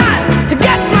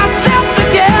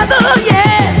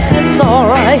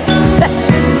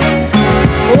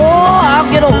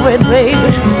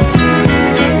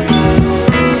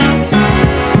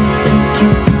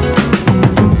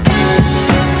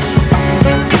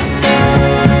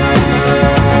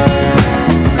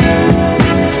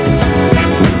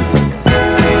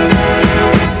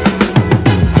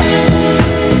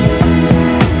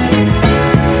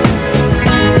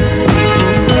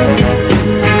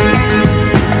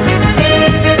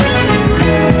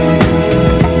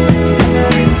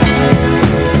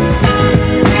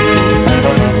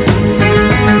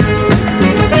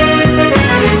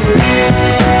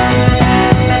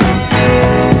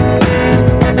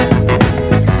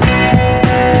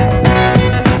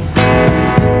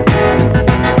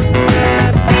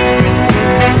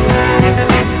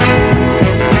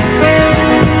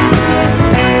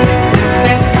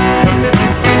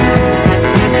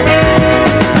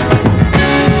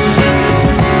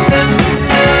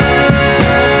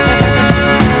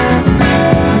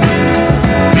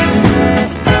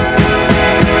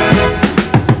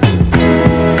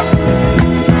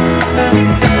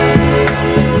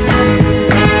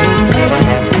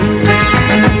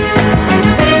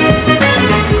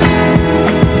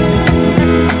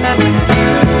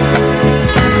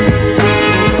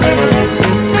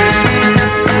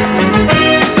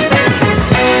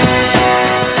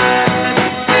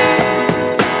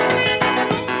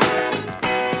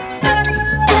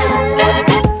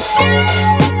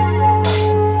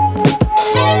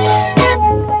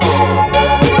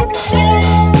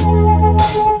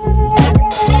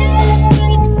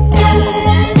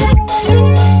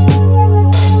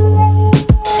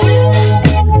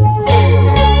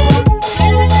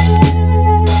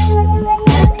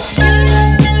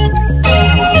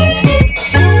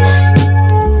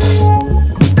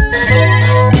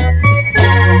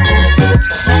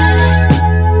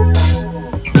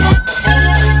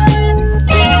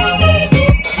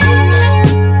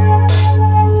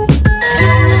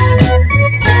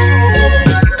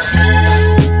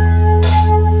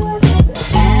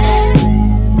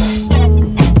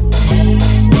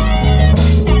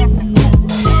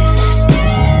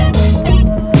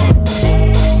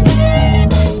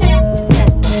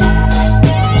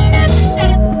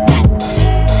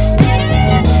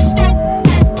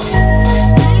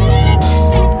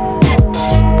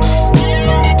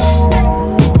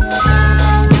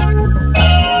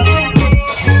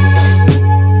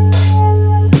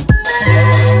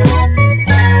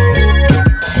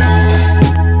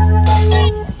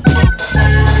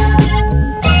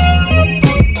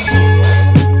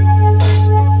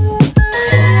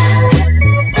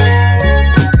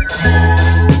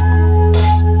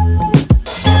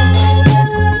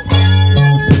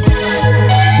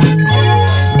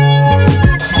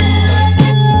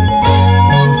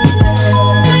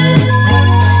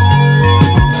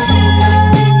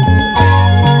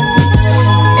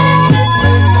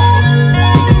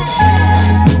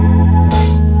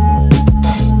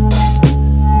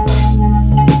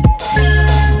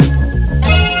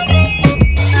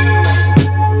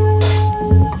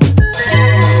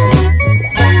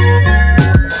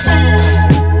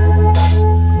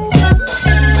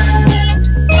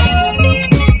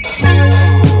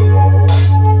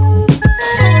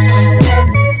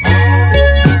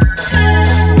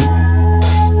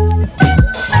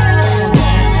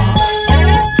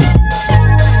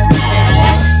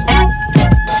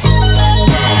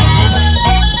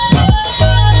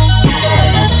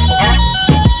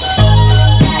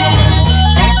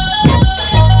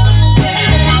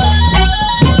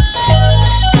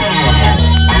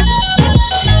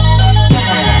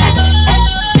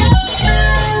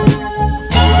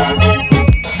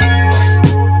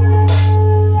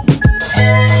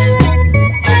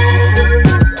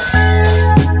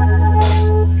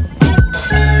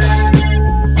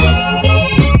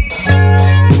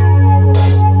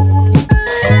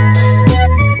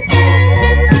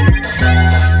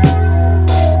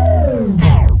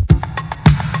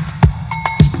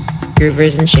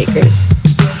Groovers and Shakers.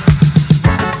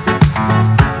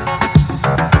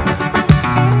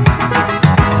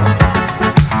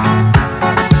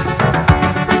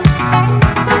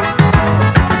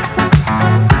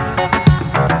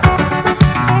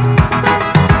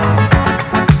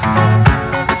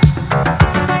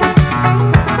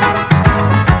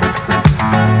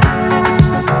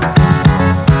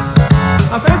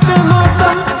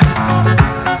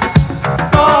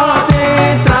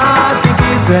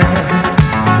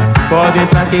 Pode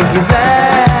entrar quem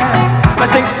quiser, mas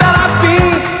tem que estar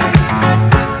afim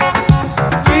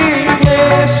de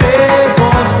mexer com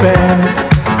os pés,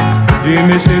 de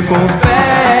mexer com os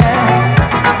pés.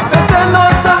 A festa é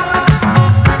nossa.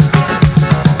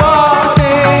 Pode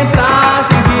entrar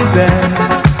quem quiser,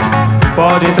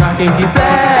 pode entrar quem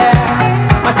quiser,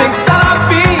 mas tem que estar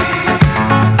afim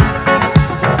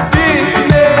de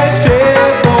mexer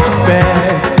com os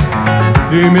pés,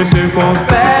 de mexer com os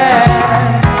pés.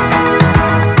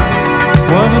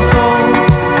 Quando o som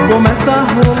começa a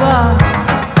rolar,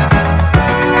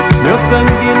 meu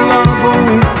sangue logo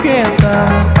esquenta,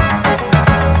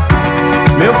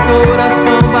 meu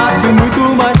coração bate muito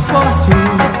mais forte,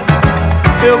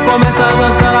 eu começo a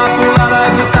dançar, a pular, a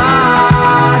gritar.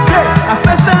 A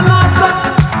festa é nossa.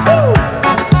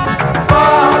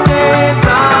 Pode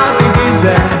entrar quem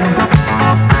quiser,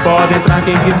 pode entrar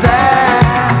quem quiser,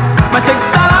 mas tem que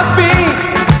estar afim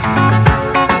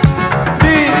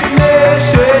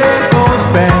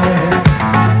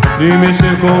de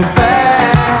mexer com os pés.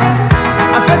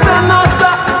 A festa é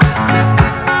nossa.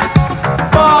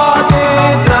 Pode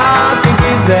entrar quem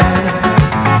quiser,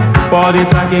 pode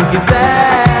entrar quem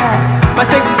quiser, mas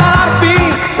tem que estar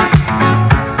afim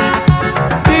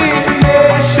de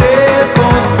mexer com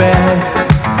os pés,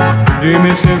 de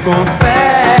mexer com os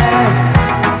pés.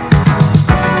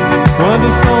 Quando o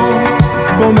som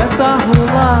começa a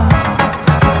rolar,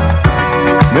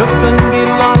 meu sangue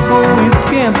logo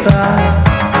esquenta,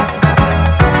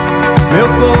 meu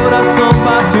coração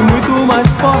bate muito mais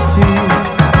forte,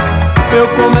 eu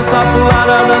começo a pular,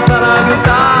 a dançar, a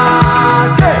gritar.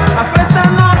 A festa é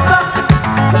nossa.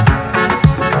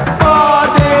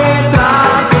 Pode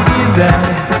entrar quem quiser,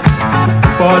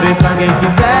 pode entrar quem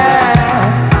quiser,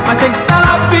 mas tem que estar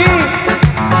afim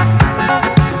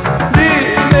de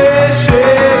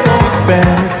mexer com os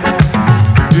pés,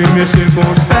 de mexer com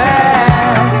os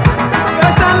pés. A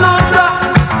festa é nossa.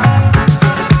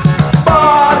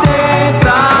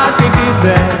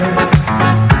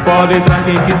 Pode entrar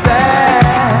quem quiser,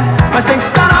 mas tem que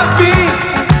estar afim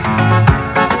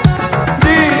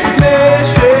de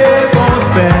mexer com os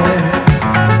pés.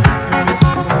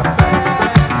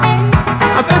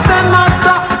 A festa é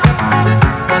nossa.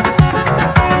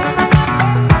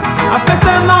 A festa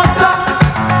é nossa.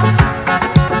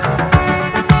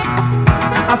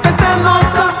 A festa é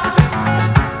nossa.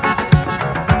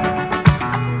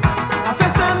 A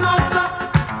festa é nossa.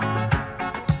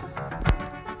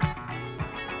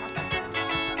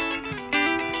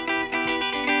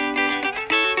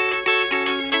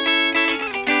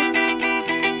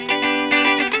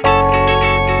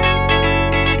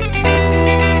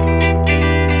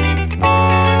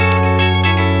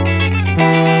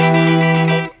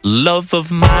 Love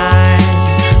of mine,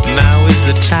 now is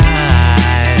the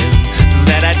time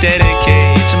that I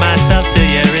dedicate myself to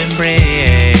your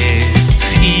embrace.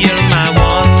 You're my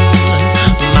one,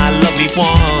 my lovely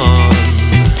one,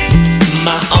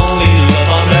 my only love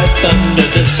on earth under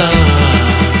the sun.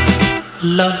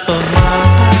 Love of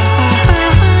mine.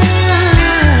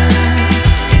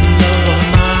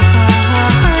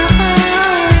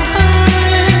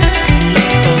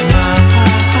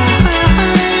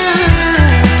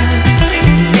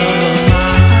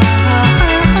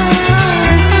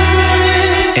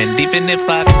 Even if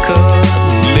I could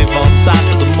live on top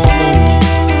of the moon,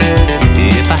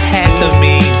 if I had the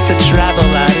means to travel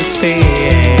outer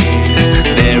space,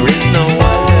 there is no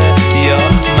other,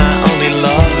 you're my only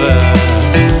lover.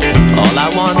 All I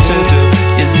want to do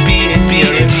is be in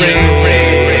your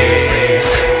embrace.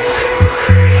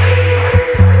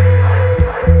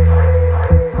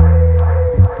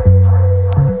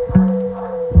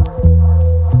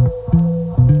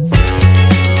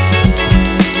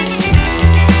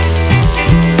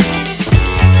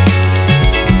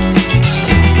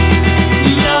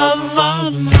 Love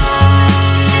of mine.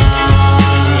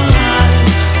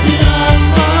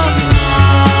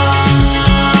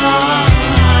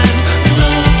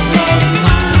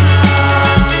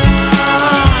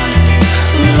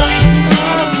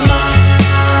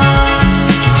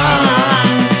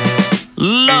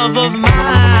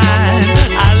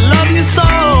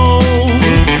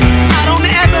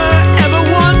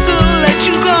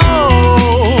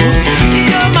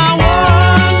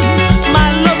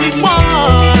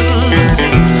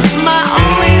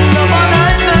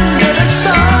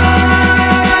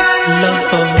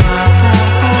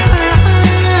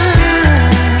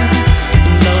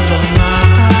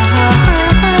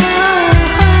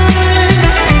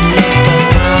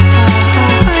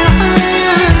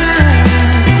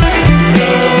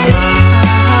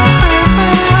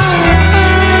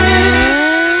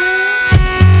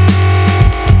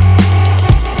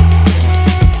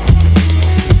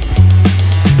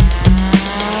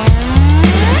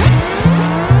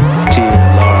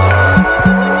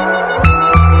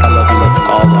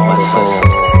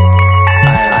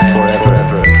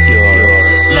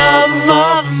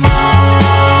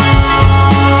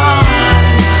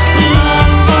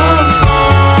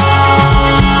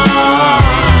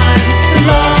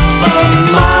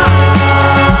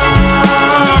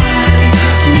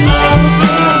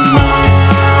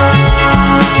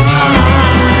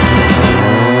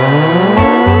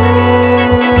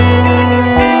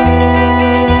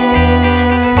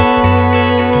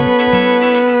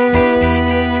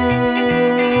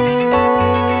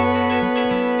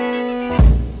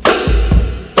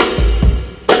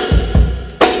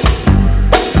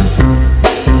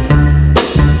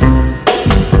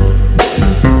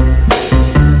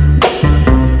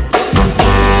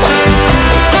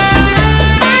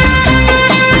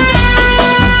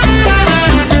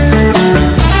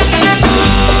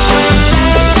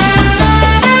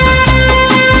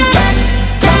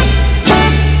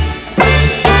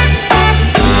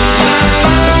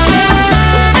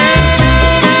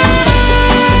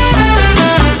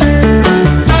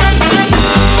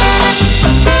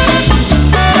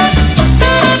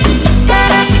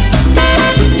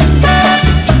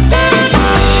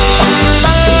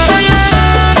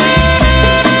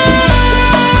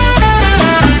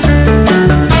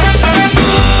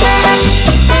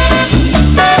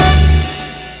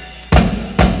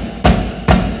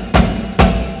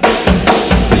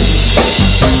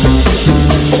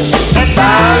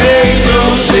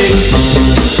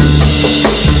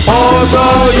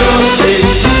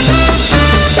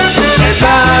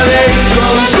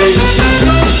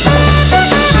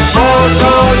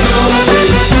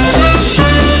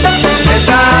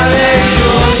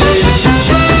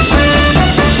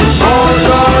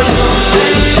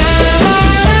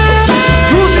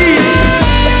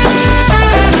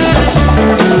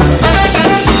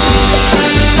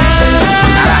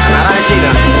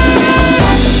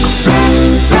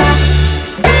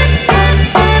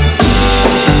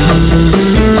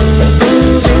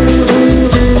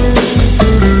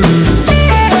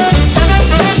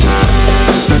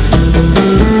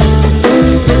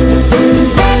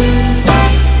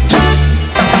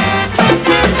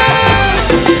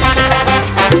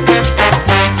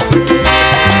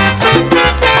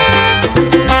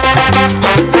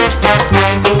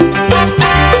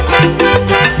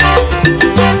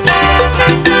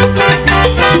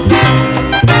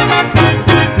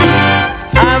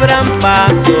 abran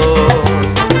paso.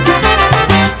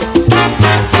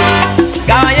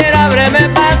 Caballero, ábreme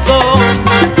paso,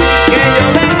 que yo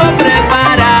vengo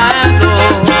preparado.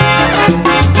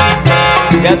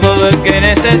 Y a todo el que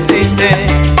necesite,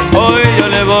 hoy yo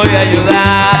le voy a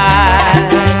ayudar.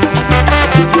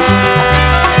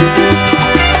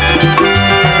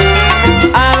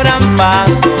 Abran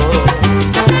paso.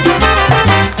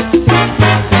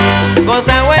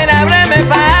 Cosa buena, ábreme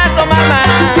paso, mamá,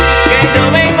 que yo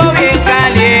vengo bien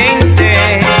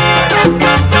caliente.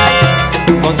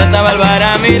 Con Santa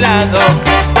Bárbara a mi lado,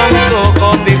 con su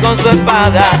combi, con su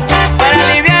espada, para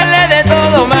aliviarle de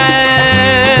todo mal.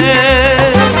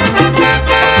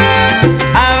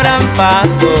 Abran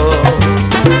paso.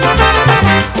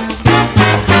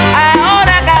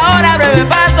 Ahora, ábreme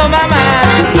paso, mamá.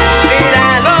 Mira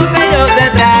lo que yo te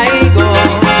traigo.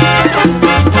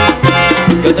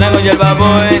 Yo traigo hierba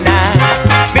buena,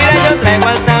 mira yo traigo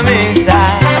alta misa,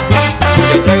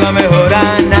 yo traigo a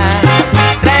mejorana,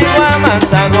 traigo a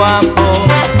mansa guapo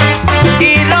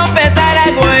y López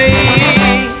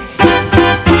Aragüey.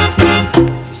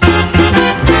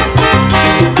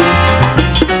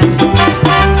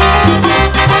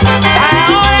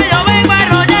 Ahora yo vengo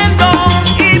arrollando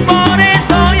y por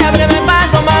eso y ábreme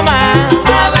paso, mamá.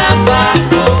 Abran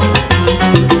paso,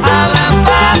 abran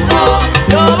paso,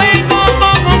 yo vengo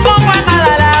con un poco a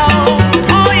cada lado.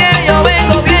 Oye, yo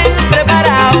vengo bien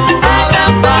preparado.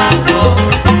 Abran paso,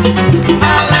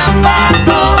 abran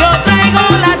paso, yo traigo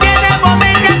la 10 de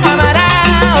potencia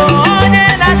camarada. Oye,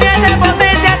 la 10 de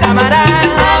potencia camarada.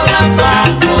 Abran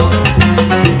paso,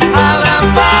 abran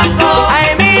paso. Ay,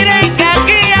 miren que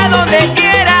aquí a donde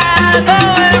quiera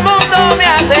todo el mundo me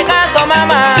hace caso,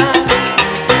 mamá.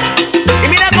 Y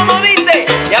mira cómo dice,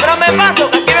 y ábrame paso,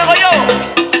 que aquí vengo yo.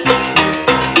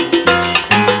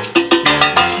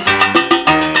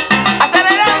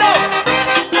 Acelerando.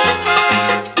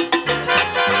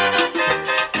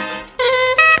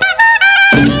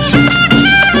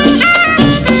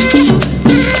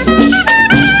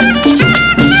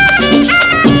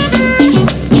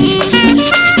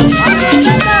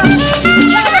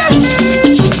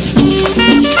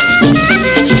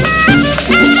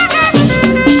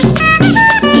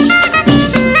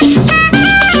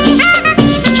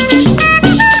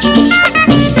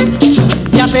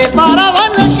 Ya te he parado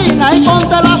en la esquina y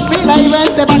ponte las pilas y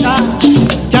vente pa' acá.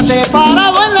 Ya te he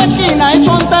parado en la esquina y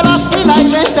ponte las pilas y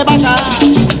vente pa' acá.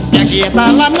 Y aquí está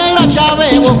la negra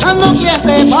Chávez buscando quien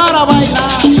te para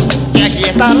bailar. Y aquí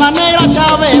está la negra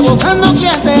Chávez buscando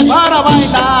quien te para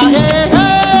bailar.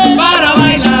 Para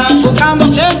bailar, buscando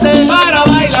quien te para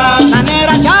bailar. La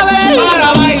negra Chávez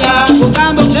para bailar,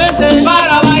 buscando quien te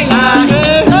para bailar.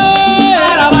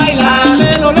 Para bailar,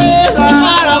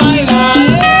 para bailar.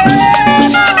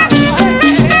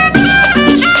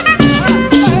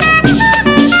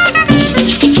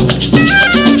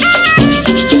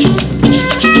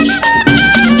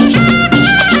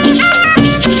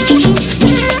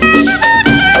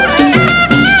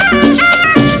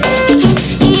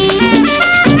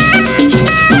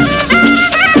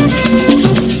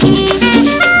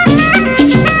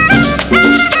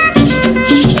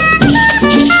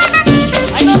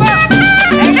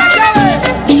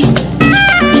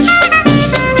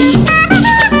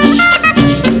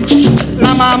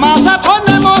 La mamá se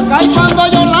pone moca y cuando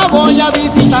yo la voy a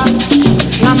visitar.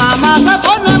 La mamá se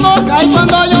pone moca y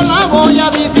cuando yo la voy a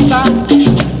visitar.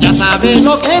 Ya sabes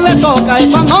lo que le toca y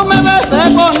cuando me ve se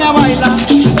pone a bailar.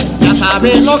 Ya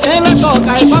sabes lo que le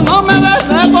toca y cuando me ve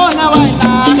se pone a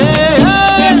bailar.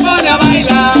 Se pone a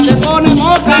bailar, se pone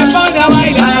moca, se pone a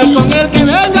bailar. Y con el que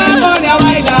venga se pone a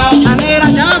bailar. La negra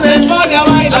Chávez se pone a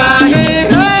bailar. Se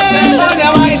pone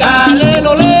a bailar,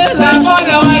 lelo, lela, se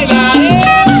pone a bailar.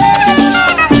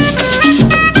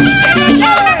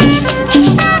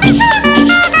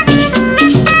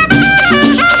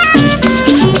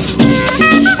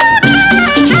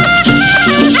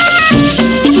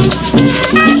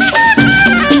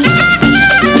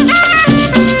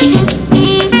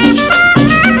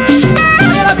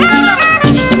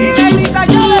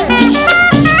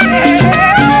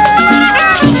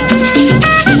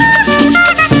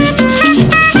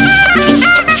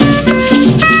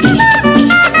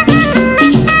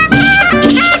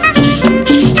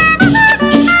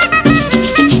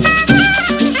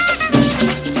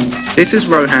 This is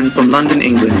Rohan from London,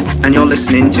 England, and you're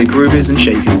listening to Groovers and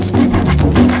Shakers.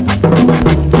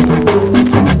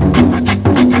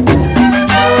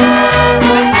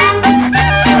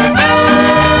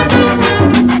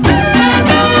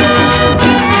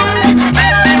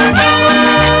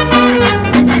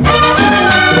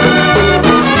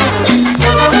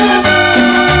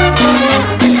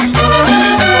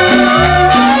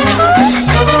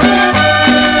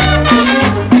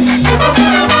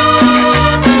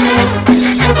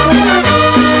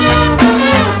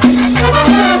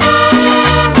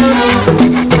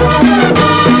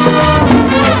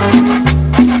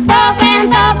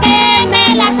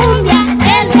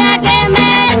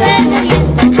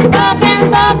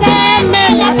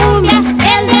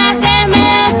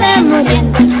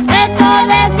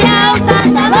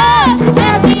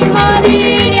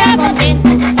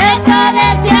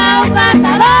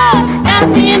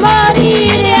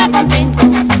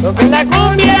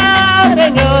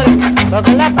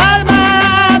 toquen la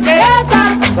palma, que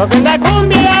esa, toquen la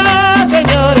cumbia,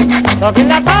 señores, toquen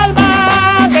la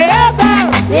palma, que esa.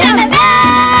 Mírame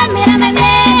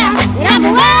bien, mira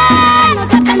mujer, no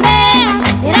te pendeja.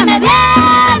 Mírame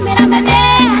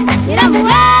bien, mira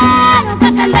mujer, no te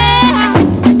pendeja.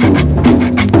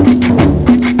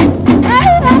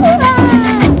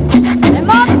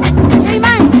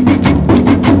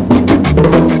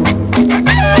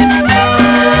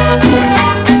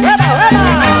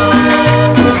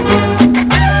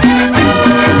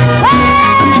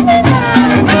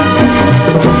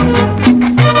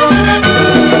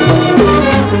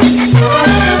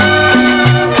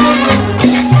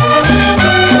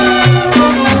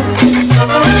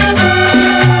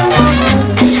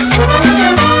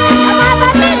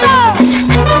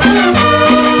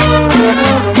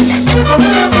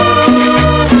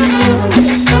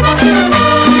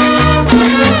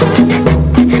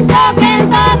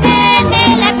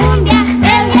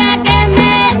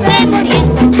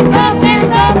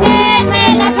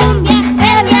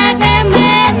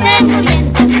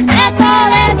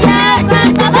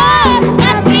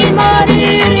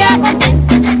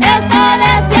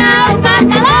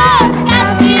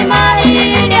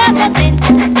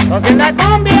 Toquen la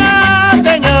cumbia,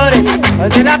 señores,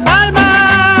 toquen la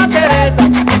palma, Teresa.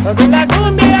 Toquen la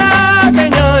cumbia,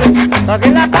 señores,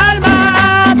 toquen la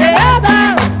palma,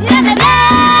 Teresa. Mírame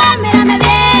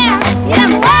bien, mira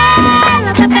mujer,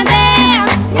 no te pendeja.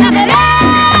 Mírame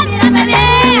bien, mira mujer, no te pendeja. Mírame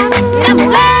bien, mira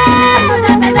mujer, no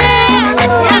te pendeja.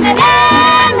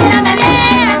 Mírame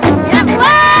bien, mira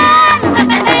mujer,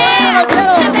 no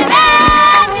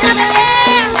te pendeja.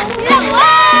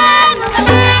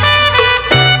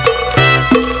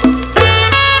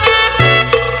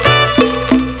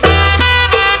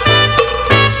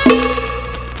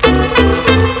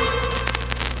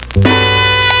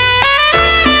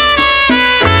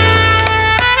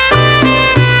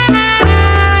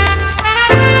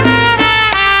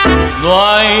 No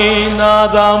hay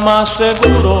nada más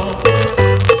seguro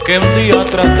que un día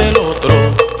tras del otro.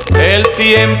 El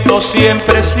tiempo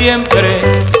siempre, siempre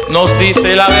nos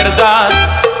dice la verdad.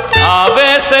 A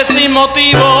veces sin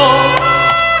motivo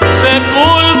se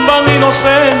culpan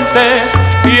inocentes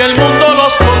y el mundo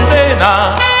los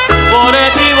condena. Por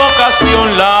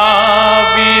equivocación la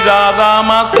vida da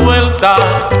más vuelta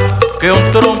que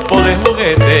un trompo de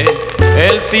juguete.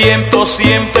 El tiempo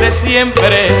siempre,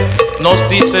 siempre nos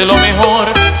dice lo mejor.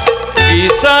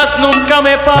 Quizás nunca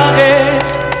me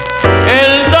pagues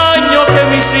el daño que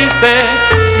me hiciste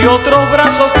y otros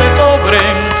brazos te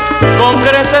cobren con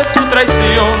creces tu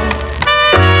traición.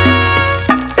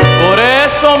 Por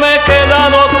eso me he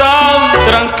quedado tan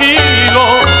tranquilo,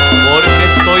 porque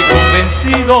estoy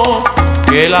convencido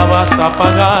que la vas a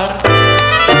pagar.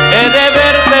 He de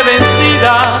verte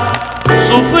vencida,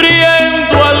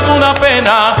 sufriendo alguna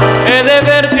pena. He de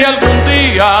verte algún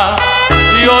día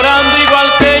llorando igual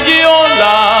que yo.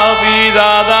 La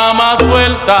vida da más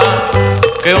vuelta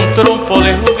que un trompo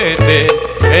de juguete.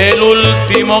 El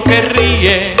último que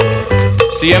ríe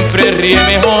siempre ríe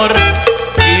mejor.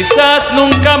 Quizás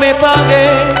nunca me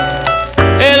pagues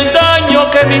el daño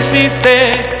que me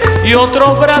hiciste y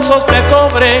otros brazos te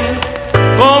cobren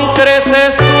con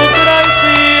creces tu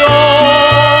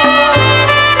traición.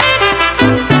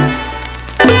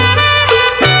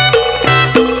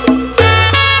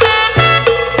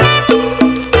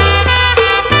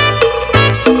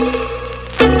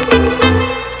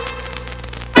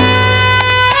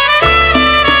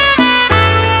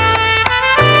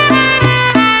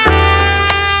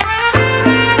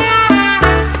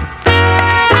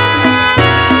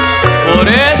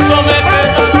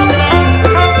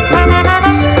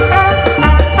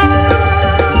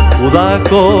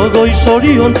 Udako goiz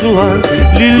oriontzuan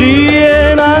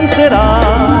lilien antzera,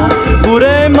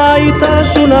 gure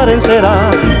maitasunaren zera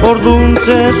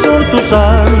orduntze sortu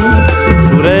zan.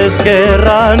 Zure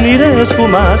eskerra nire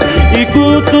eskumaz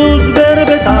ikutuz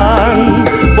berbetan,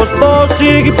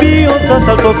 pospozik bihotza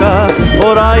saltoka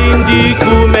orain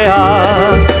dikumea.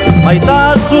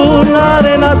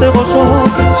 Maitasunaren ate gozo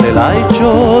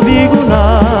zelaitxo biguna,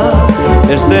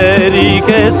 ez derik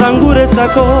esan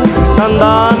guretzako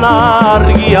zandan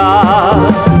argia.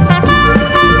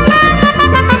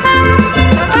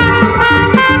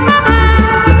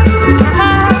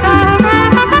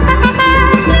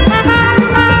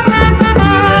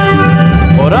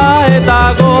 Gora eta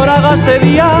gora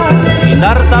gazteria,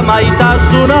 indarta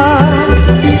maitasuna,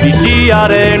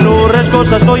 biziaren urrezko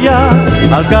sasoia,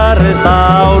 alkarrez da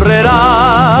aurrera.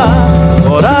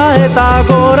 Gora eta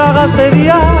gora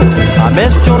gazteria,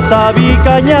 amets txorta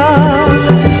bikaina,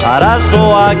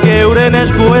 arazoak euren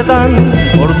eskuetan,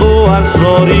 orduan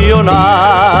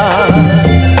zorionak.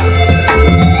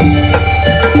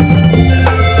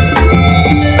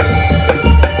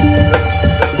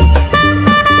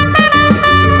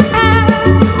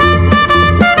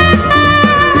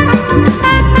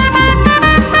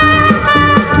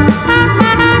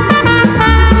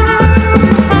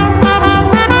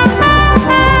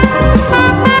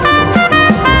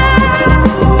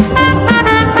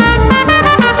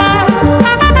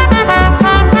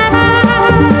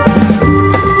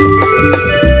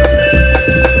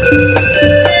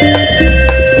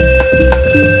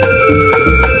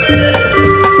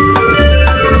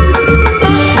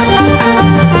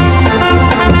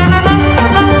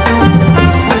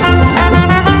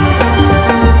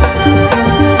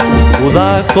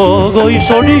 Goiz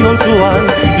oriontzuan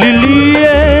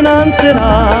lilien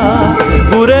antzera,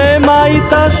 gure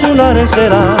maitasunaren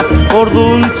zera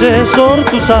orduntze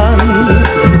sortu zan.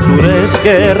 Zure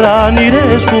eskerra nire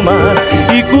eskuman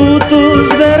ikutuz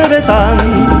berbetan,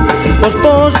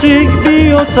 pospozik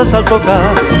bihotza saltoka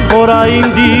orain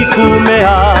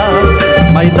dikumea.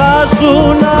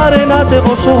 Maitasunaren ate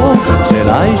gozo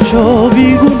zelaitxo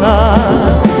biguna,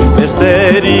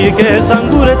 besterik esan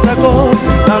guretzako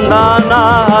dandan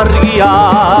argia.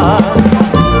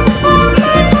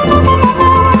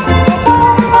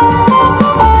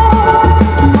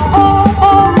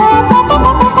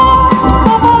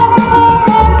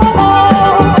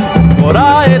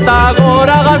 Gora eta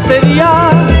gora gazteria,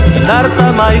 indarta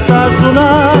maitasuna,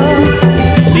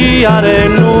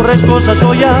 biziaren urrezko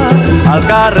sasoia,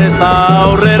 alkarrez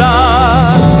aurrera.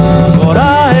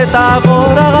 Gora eta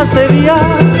gora gazteria,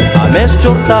 amets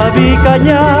txorta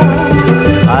bikaina,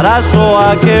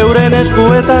 arazoak euren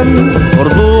eskuetan,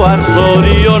 orduan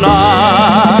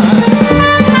zorionak.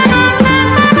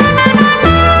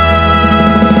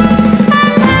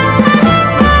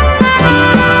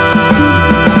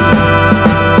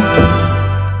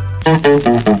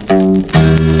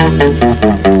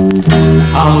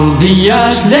 El dia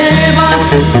es lleva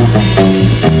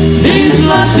dins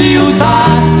la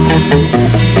ciutat,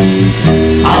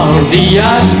 el dia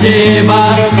es lleva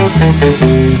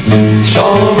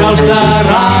sobre els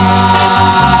terrats.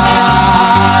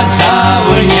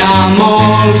 Avui n'hi ha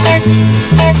molts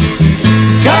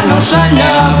que no s'han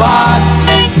llevat,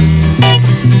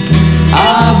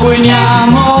 avui n'hi ha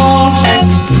molts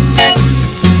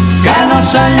que no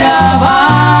s'han llevat.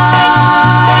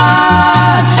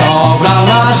 Sobre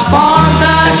les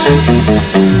portes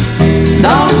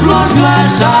dels blocs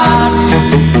glaçats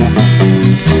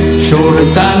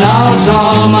surten els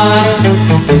homes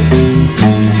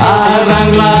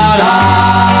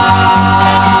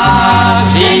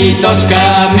arrenglerats i tots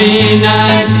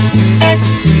caminen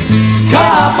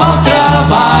cap al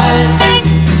treball,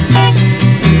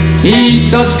 i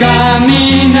tots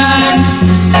caminen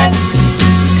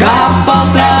cap al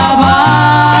treball.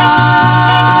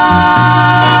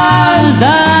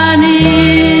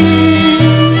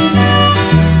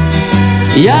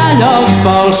 Hi ha llocs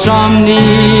pel somni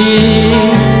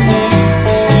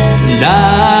de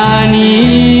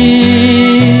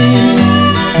nit,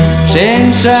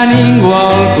 sense ningú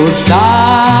al costat.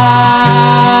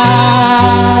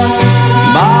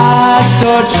 Vas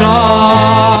tot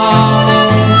sol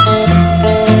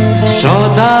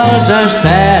sota els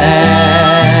estels,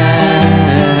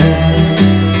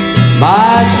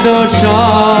 vaig tot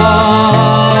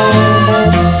sol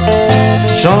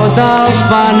sota els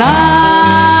fanals.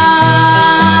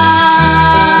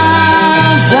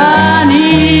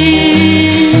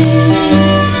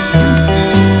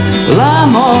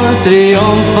 L'amor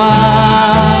triomfa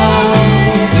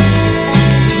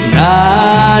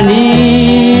de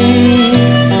nit,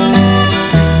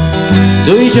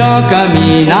 tu i jo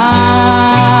caminant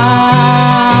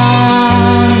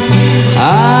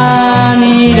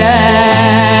anirem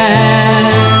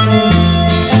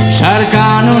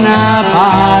cercant una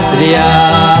pàtria,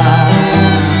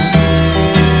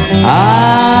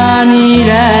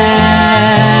 anirem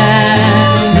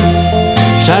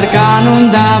cercant un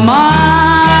demà.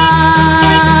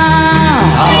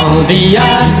 El dia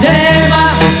es lleva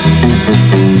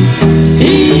i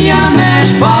hi ha més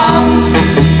fam,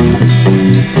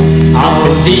 el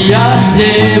dia es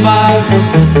lleva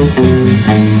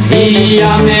i hi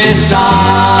ha més sang.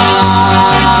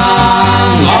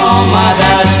 Home,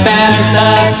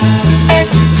 desperta't,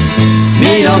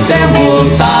 mira al teu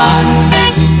voltant,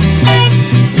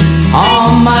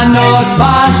 home, no et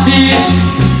passis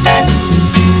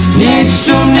nit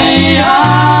somniant.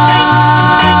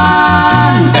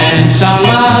 Pensa en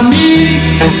l'amic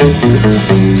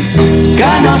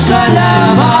que no s'ha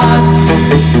llevat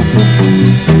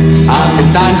amb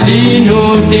tants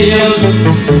inútils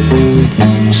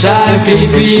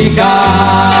sacrificats.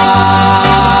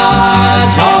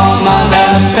 Home,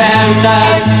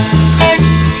 desperta't,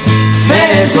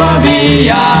 fes-ho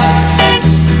aviat.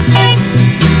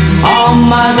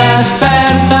 Home,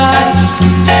 desperta't,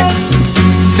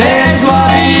 fes-ho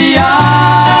aviat.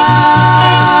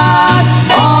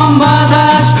 Home,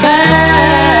 desperta't,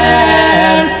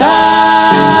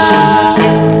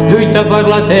 lluita per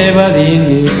la teva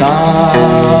dignitat.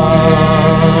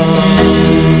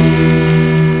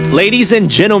 Ladies and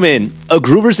gentlemen, a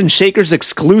Groovers and Shakers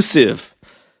exclusive.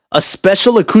 A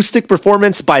special acoustic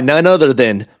performance by none other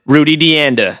than Rudy De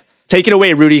Anda. Take it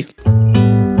away, Rudy.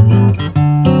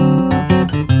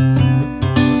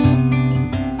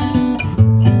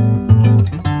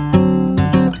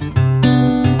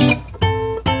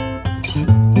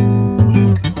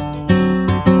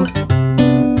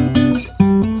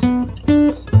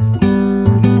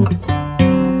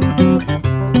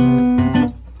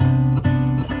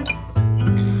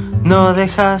 No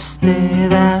dejaste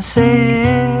de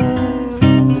hacer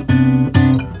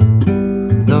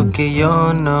lo que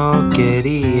yo no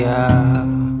quería.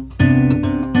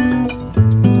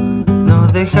 No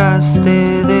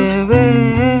dejaste de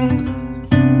ver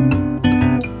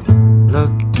lo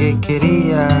que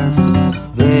querías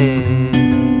ver.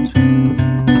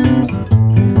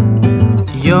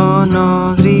 Yo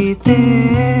no grité,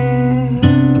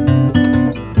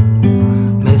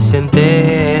 me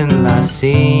senté en la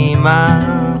cima.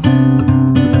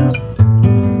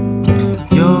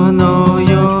 Yo no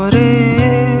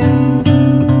lloré,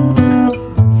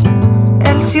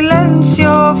 el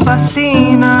silencio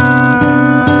fascina.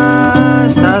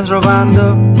 Estás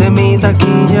robando de mi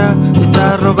taquilla,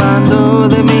 estás robando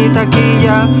de mi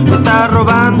taquilla, estás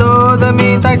robando de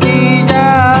mi taquilla.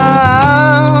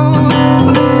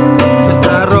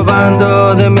 Está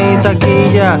robando de mi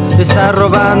taquilla, está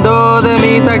robando de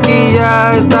mi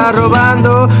taquilla, está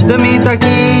robando de mi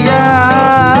taquilla.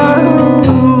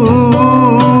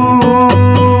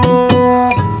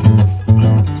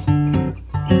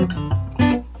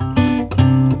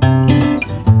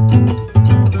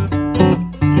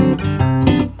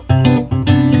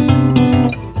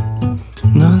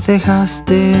 No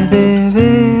dejaste de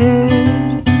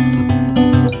ver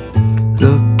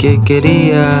lo que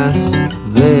querías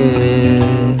ver.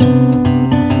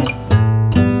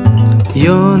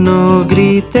 Yo no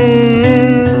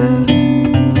grité,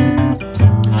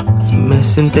 me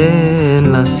senté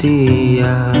en la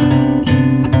silla.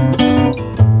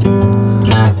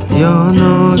 Yo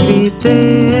no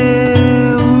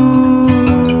grité,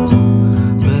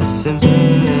 me senté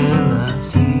en la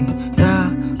silla.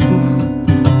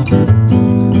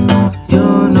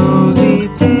 Yo no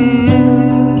grité,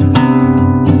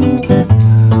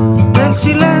 el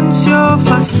silencio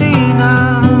fascina.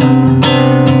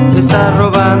 Está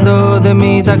robando de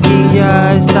mi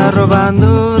taquilla, está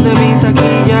robando de mi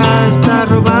taquilla, está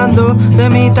robando de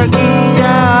mi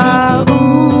taquilla.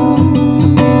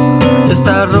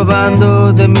 Está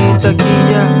robando de mi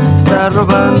taquilla, está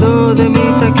robando de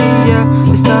mi taquilla,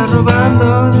 está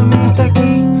robando de mi taquilla.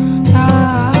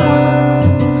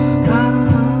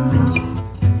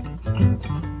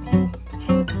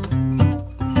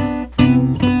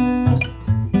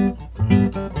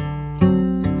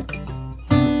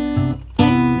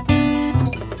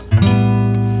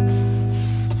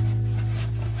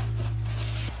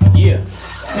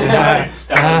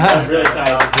 That was really tight.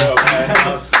 That was dope, man. That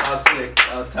was sick.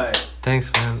 That was tight.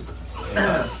 Thanks, man.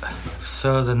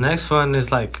 So the next one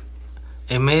is like,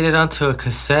 it made it onto a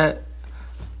cassette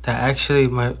that actually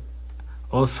my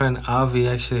old friend Avi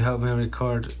actually helped me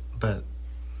record, but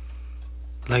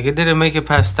like it didn't make it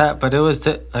past that. But it was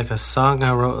like a song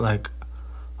I wrote like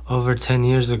over 10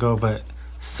 years ago, but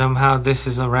somehow this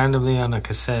is randomly on a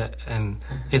cassette, and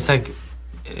it's like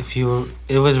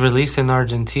it was released in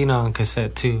Argentina on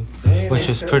cassette too, which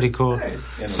was pretty cool.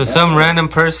 So some random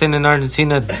person in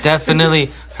Argentina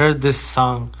definitely heard this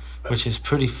song, which is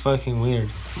pretty fucking weird.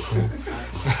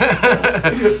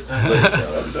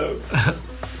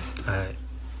 Alright.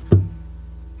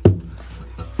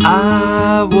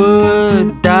 I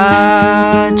would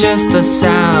digest the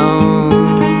sound,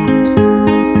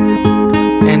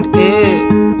 and it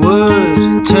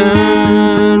would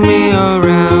turn me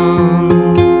around,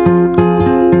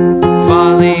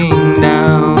 falling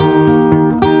down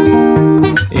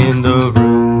in the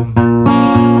room.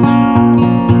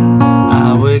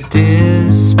 I would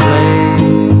display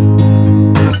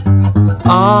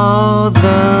all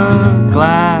the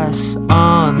glass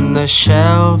on the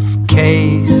shelf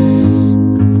case,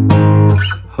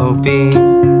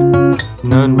 hoping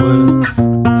none would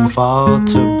fall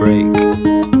to break.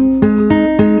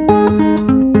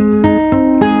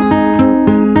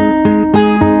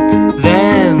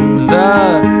 Then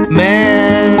the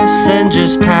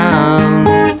messengers pound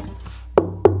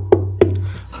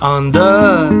on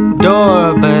the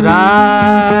door, but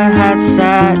I had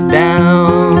sat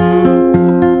down,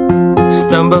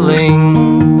 stumbling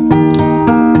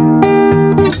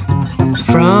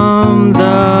from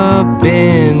the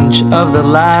binge of the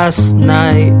last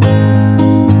night,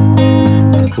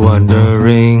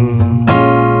 wondering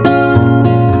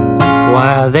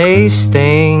why are they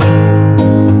staying,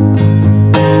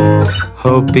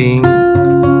 hoping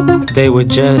they would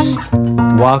just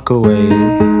walk away.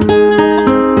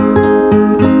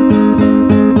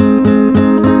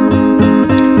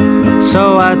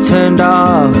 So I turned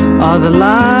off all the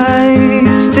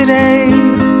lights today.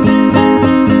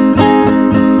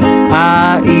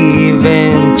 I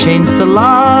even changed the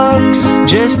locks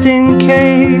just in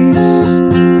case.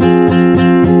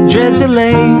 Dread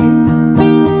delay.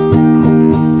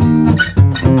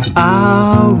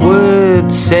 I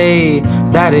would say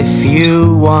that if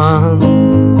you want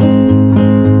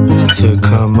to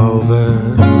come over,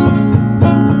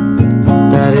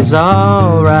 that is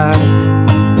alright.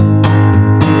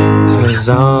 'Cause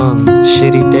on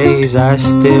shitty days I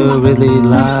still really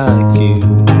like you.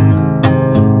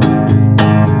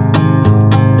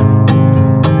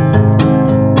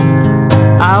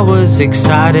 I was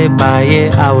excited by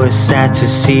it, I was sad to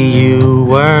see you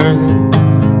weren't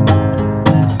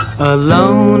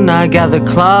alone. I gathered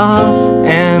cloth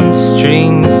and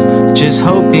strings, just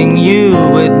hoping you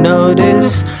would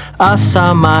notice. I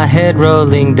saw my head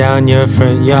rolling down your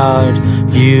front yard.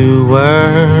 You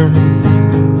weren't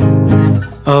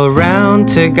around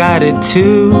to guide it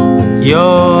to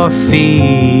your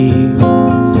feet.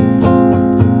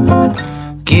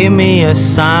 Give me a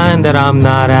sign that I'm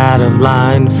not out of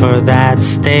line for that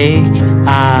steak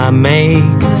I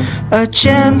make. A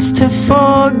chance to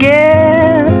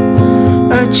forget,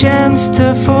 a chance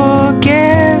to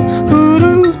forget. Ooh,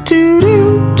 doo, doo,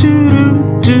 doo, doo,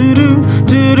 doo, doo,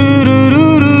 doo, doo,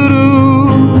 doo, doo.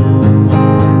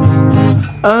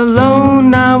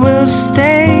 Alone I will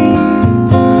stay,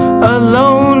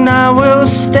 alone I will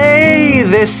stay.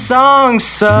 This song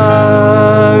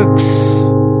sucks.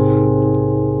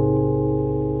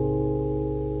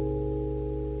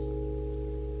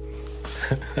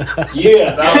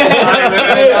 Yeah, that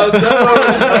was good.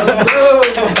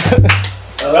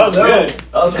 That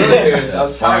was really good. That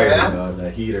was tired, man.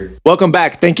 That heater. Welcome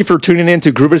back. Thank you for tuning in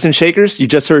to Groovers and Shakers. You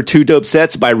just heard 2 dope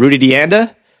sets by Rudy De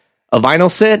Anda, a vinyl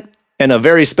set, and a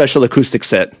very special acoustic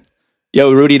set.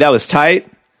 Yo, Rudy, that was tight.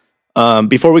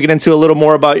 Before we get into a little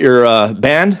more about your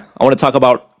band, I want to talk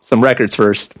about some records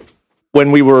first. When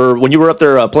you were up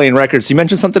there playing records, you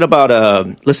mentioned something about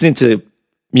listening to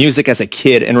music as a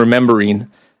kid and remembering.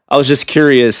 I was just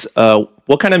curious,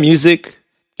 what kind of music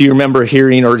do you remember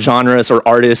hearing, or genres or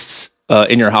artists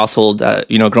in your household,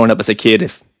 growing up as a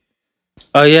kid?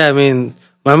 Oh, yeah, I mean,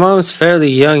 my mom's fairly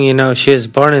young, she was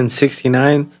born in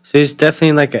 1969, so she's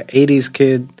definitely like an 80s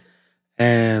kid,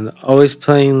 and always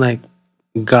playing like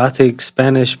gothic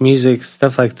Spanish music,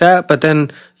 stuff like that. But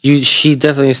then she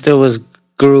definitely still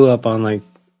grew up on like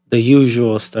the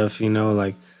usual stuff,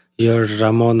 like your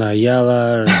Ramona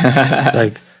Ayala, or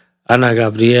like Ana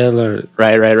Gabriel, or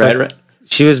right.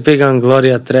 She was big on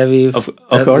Gloria Trevi, of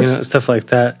course, stuff like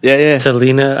that. Yeah.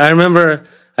 Selena. I remember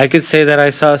I could say that I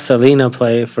saw Selena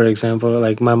play, for example.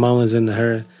 Like my mom was into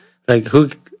her. Like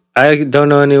I don't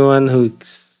know anyone who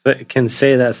can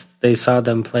say that they saw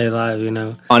them play live.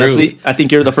 Honestly, I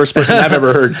think you're the first person I've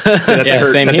ever heard say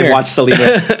that they watched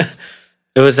Selena.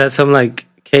 It was at some like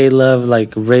K-Love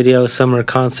like radio summer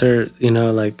concert,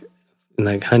 like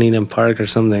Huntington Park or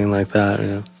something like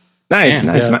that. Nice.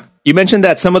 Yeah. You mentioned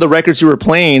that some of the records you were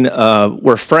playing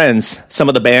were friends. Some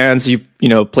of the bands you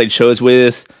played shows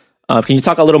with. Can you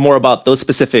talk a little more about those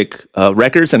specific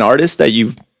records and artists that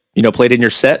you've played in your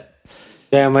set?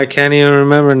 Damn, I can't even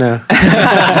remember now.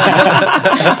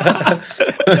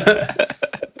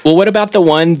 Well, what about the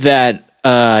one that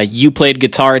you played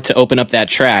guitar to open up that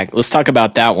track? Let's talk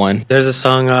about that one. There's a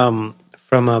song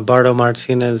from Bardo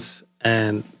Martinez,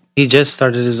 and he just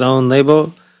started his own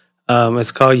label.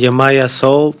 It's called Yamaya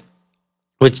Soul,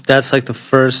 which that's like the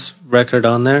first record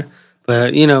on there.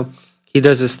 But, he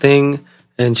does his thing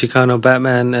in Chicano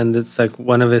Batman, and it's like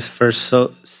one of his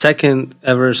second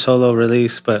ever solo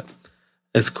release. But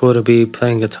it's cool to be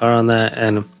playing guitar on that.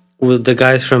 And with the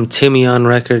guys from Timian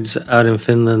Records out in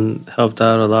Finland helped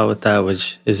out a lot with that,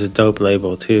 which is a dope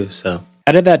label too. So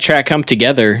how did that track come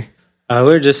together? We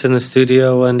were just in the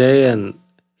studio one day, and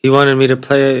he wanted me to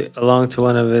play along to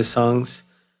one of his songs,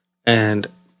 and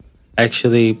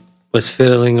actually was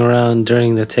fiddling around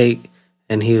during the take,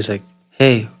 and he was like,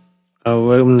 "Hey,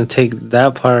 we're going to take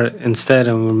that part instead,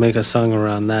 and we'll make a song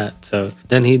around that." So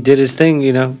then he did his thing,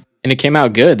 you know. And it came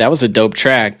out good. That was a dope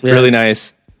track. Yeah. Really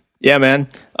nice. Yeah, man.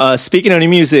 Speaking of new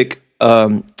music,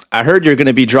 I heard you're going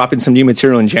to be dropping some new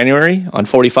material in January on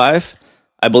 45.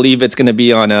 I believe it's going to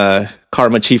be on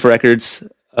Karma Chief Records,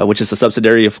 which is a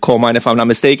subsidiary of Coal Mine, if I'm not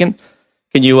mistaken.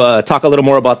 Can you talk a little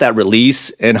more about that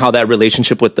release and how that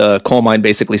relationship with the Coal Mine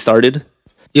basically started?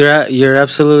 You're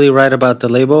absolutely right about the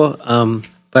label.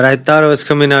 But I thought it was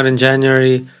coming out in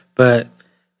January, but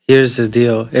here's the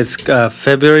deal. It's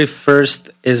February 1st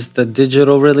is the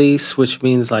digital release, which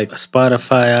means like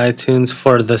Spotify, iTunes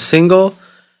for the single.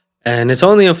 And it's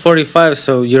only a 45,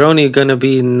 so you're only going to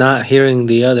be not hearing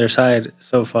the other side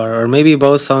so far. Or maybe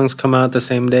both songs come out the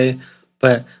same day.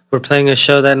 But we're playing a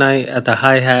show that night at the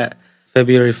Hi-Hat,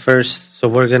 February 1st. So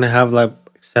we're going to have like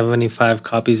 75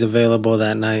 copies available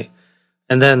that night.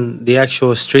 And then the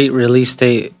actual street release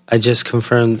date I just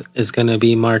confirmed is going to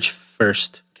be March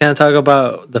 1st. Can't talk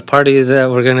about the party that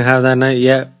we're going to have that night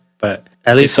yet, but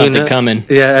at least there's something coming.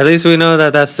 Yeah, at least we know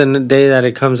that that's the day that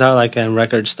it comes out, like in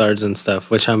record stars and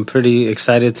stuff, which I'm pretty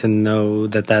excited to know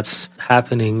that that's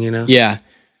happening, you know? Yeah.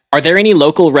 Are there any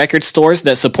local record stores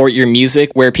that support your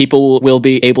music where people will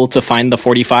be able to find the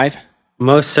 45?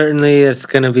 Most certainly it's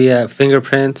going to be at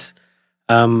Fingerprint.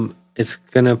 It's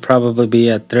going to probably be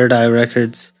at Third Eye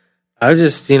Records. I'll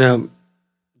just,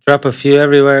 drop a few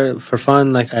everywhere for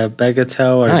fun, like at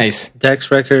Bagatelle or nice. Dex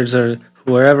Records or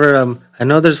wherever. I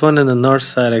know there's one in the north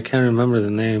side. I can't remember the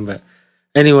name. But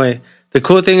anyway, the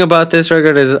cool thing about this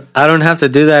record is I don't have to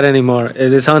do that anymore.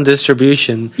 It is on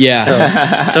distribution. Yeah.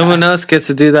 So someone else gets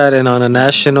to do that and on a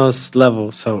national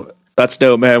level. So that's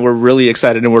dope, man. We're really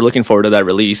excited and we're looking forward to that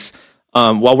release.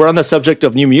 While we're on the subject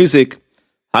of new music,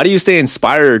 how do you stay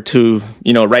inspired to,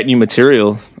 write new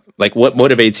material? Like, what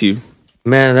motivates you?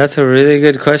 Man, that's a really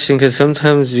good question because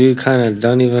sometimes you kind of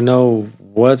don't even know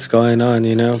what's going on,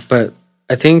 But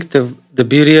I think the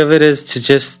beauty of it is to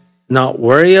just not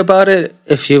worry about it.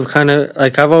 If you've kind of,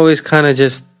 like, I've always kind of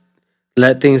just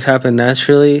let things happen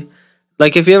naturally.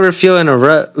 Like, if you ever feel in a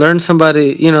rut, learn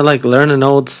somebody, like learn an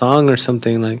old song or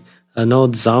something, like an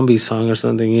old zombie song or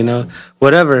something,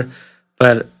 whatever.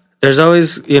 But there's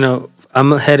always,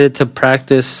 I'm headed to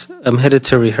practice. I'm headed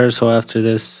to rehearsal after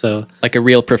this. So like a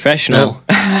real professional.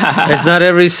 It's not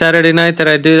every Saturday night that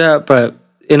I do that, but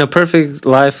in a perfect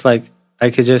life, like I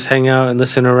could just hang out and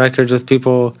listen to records with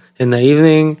people in the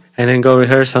evening and then go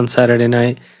rehearse on Saturday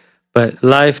night. But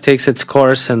life takes its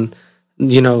course and,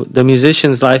 the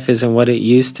musician's life isn't what it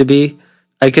used to be.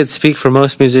 I could speak for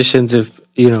most musicians if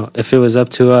it was up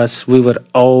to us, we would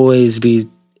always be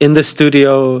in the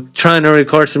studio trying to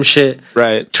record some shit,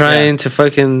 right? Trying to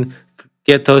fucking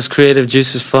get those creative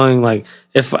juices flowing. Like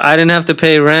if I didn't have to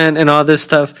pay rent and all this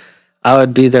stuff, I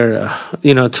would be there,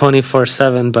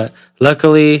 24/7. But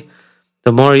luckily,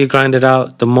 the more you grind it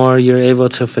out, the more you're able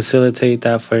to facilitate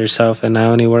that for yourself. And I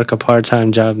only work a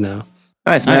part-time job now.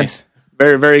 Nice, man. Nice.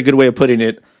 Very, very good way of putting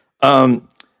it.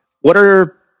 What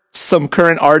are some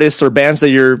current artists or bands that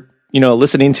you're,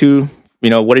 listening to?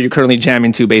 What are you currently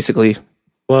jamming to, basically?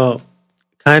 Well,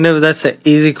 kind of, that's an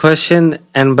easy question,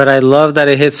 but I love that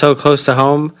it hit so close to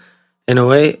home in a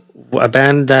way. A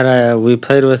band that we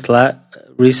played with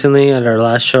recently at our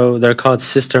last show, they're called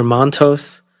Sister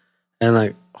Montos, and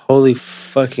like, holy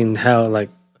fucking hell, like,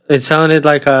 it sounded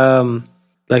like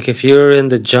if you were in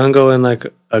the jungle and like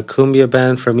a cumbia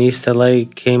band from East LA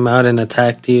came out and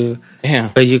attacked you.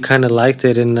 Damn. But you kind of liked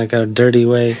it in like a dirty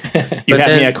way. You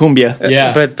had me at cumbia.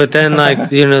 Yeah. But then like,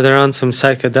 they're on some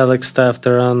psychedelic stuff.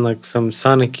 They're on like some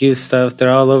Sonic Youth stuff.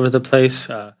 They're all over the place.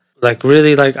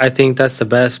 Really, I think that's the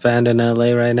best band in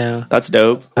LA right now. That's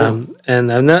dope. Cool.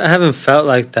 And I haven't felt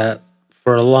like that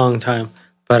for a long time.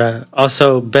 But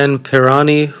also Ben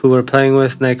Pirani, who we're playing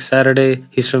with next Saturday,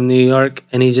 he's from New York,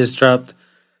 and he just dropped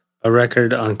a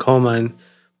record on Coal Mine.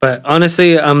 But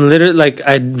honestly, I'm literally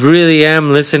I really am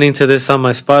listening to this on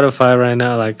my Spotify right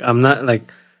now. Like I'm like,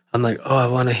 oh, I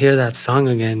want to hear that song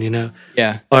again,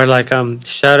 Yeah. Or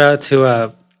shout out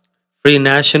to Free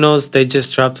Nationals. They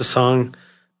just dropped a song,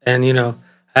 and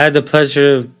I had the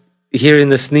pleasure of hearing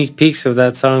the sneak peeks of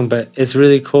that song. But it's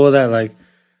really cool that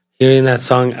hearing that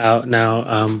song out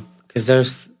now, because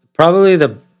there's probably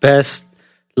the best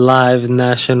live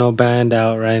national band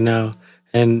out right now,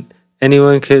 and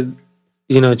anyone could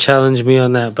challenge me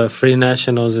on that, but Free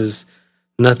Nationals is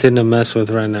nothing to mess with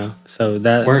right now. So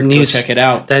that go check it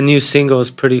out. That new single is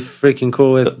pretty freaking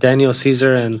cool with Daniel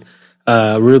Caesar and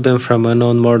Ruben from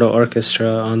Unknown Mortal Orchestra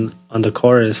on the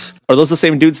chorus. Are those the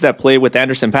same dudes that play with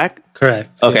Anderson .Paak?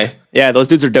 Correct. Okay. Yeah, those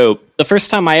dudes are dope. The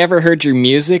first time I ever heard your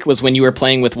music was when you were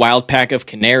playing with Wild Pack of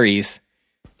Canaries.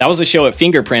 That was a show at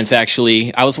Fingerprints,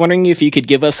 actually. I was wondering if you could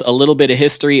give us a little bit of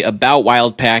history about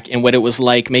Wild Pack and what it was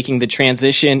like making the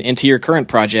transition into your current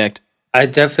project. I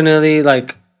definitely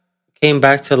came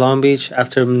back to Long Beach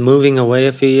after moving away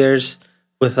a few years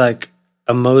with a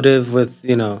motive, with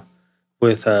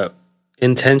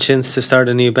intentions to start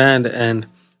a new band, and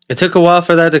it took a while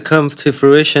for that to come to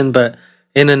fruition. But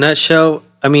in a nutshell,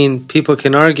 I mean, people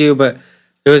can argue, but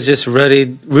it was just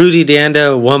Rudy De Anda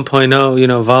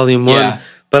 1.0, volume 1. Yeah.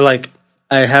 But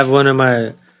I have one of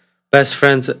my best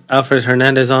friends, Alfred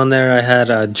Hernandez, on there. I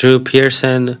had Drew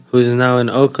Pearson, who's now in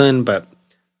Oakland, but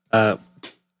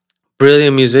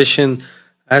brilliant musician.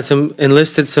 I had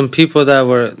enlisted some people that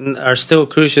are still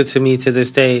crucial to me to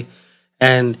this day.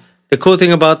 And the cool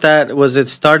thing about that was it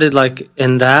started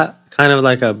in that kind of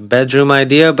like a bedroom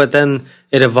idea, but then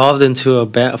it evolved into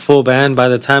a full band. By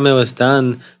the time it was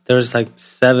done, there was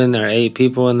 7 or 8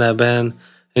 people in that band.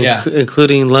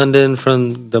 Including London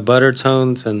from the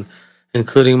Buttertones, and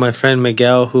including my friend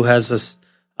Miguel, who has this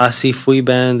Asi Fui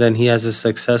band, and he has a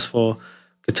successful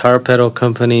guitar pedal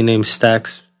company named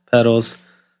Stax Pedals.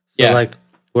 So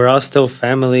we're all still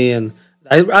family, and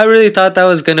I really thought that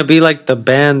was gonna be the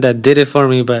band that did it for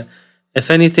me. But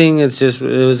if anything, it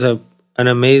was an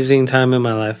amazing time in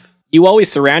my life. You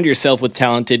always surround yourself with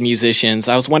talented musicians.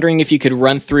 I was wondering if you could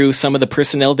run through some of the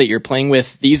personnel that you're playing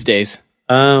with these days.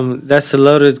 That's a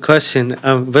loaded question.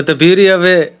 But the beauty of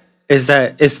it is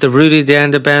that it's the Rudy De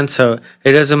Anda band, so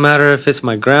it doesn't matter if it's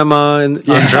my grandma on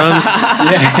drums,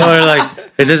 or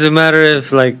it doesn't matter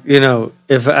if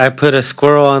if I put a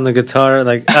squirrel on the guitar.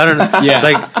 I don't know.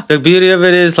 The beauty of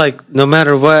it is no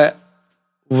matter what,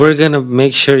 we're gonna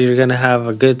make sure you're gonna have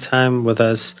a good time with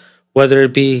us, whether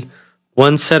it be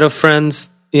one set of friends,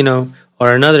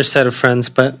 or another set of friends.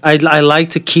 But I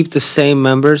like to keep the same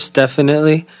members,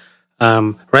 definitely.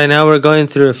 Right now we're going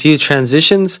through a few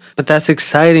transitions, but that's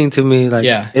exciting to me.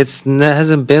 It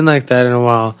hasn't been like that in a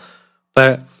while.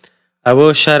 But I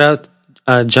will shout out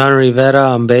John Rivera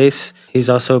on bass. He's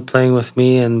also playing with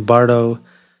me, and Bardo.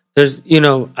 There's,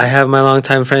 I have my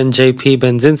longtime friend JP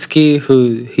Benzinski,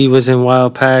 who he was in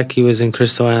Wild Pack. He was in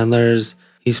Crystal Antlers.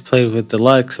 He's played with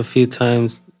Deluxe a few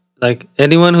times.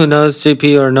 Anyone who knows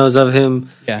JP or knows of him,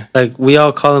 we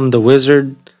all call him the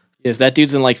Wizard. Yes, that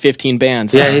dude's in 15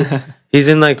 bands. Yeah, he's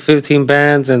in 15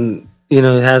 bands, and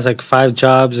has 5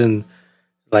 jobs, and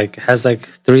has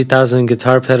 3,000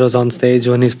 guitar pedals on stage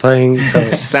when he's playing. So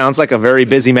sounds like a very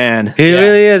busy man. He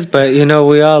really is, but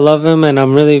we all love him, and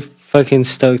I'm really fucking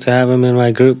stoked to have him in my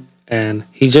group. And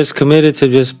he just committed to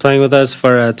just playing with us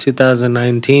for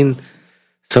 2019,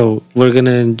 so we're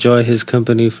gonna enjoy his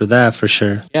company for that for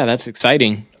sure. Yeah, that's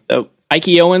exciting. Ike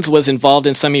Owens was involved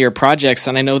in some of your projects,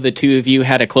 and I know the two of you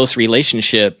had a close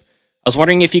relationship. I was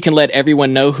wondering if you can let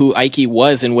everyone know who Ike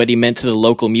was and what he meant to the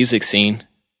local music scene.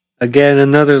 Again,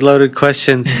 another loaded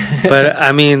question. But,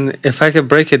 I mean, if I could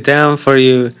break it down for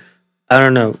you, I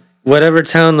don't know. Whatever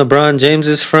town LeBron James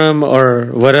is from, or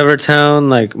whatever town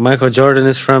Michael Jordan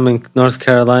is from in North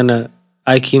Carolina,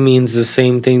 Ike means the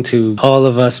same thing to all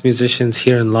of us musicians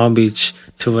here in Long Beach,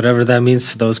 to whatever that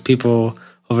means to those people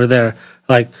over there.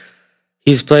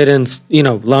 He's played in,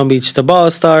 Long Beach The Ball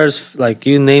Stars,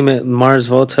 you name it, Mars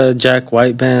Volta, Jack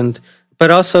White Band, but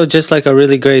also just a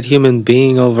really great human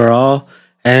being overall.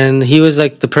 And he was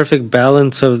the perfect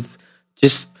balance of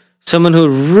just someone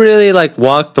who really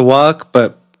walked the walk,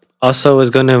 but also was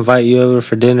going to invite you over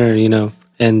for dinner,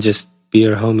 and just be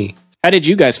your homie. How did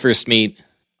you guys first meet?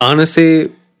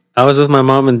 Honestly, I was with my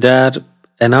mom and dad,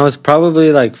 and I was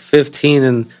probably 15,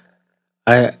 and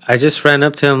I just ran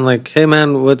up to him hey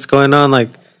man, what's going on? I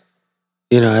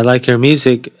like your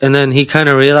music. And then he kind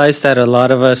of realized that a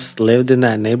lot of us lived in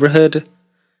that neighborhood.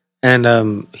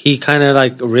 And he kind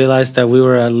of realized that we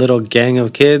were a little gang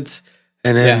of kids.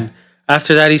 And then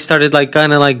after that, he started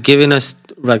giving us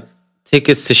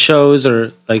tickets to shows,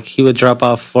 or he would drop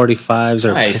off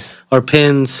 45s or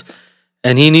pins.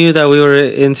 And he knew that we were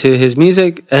into his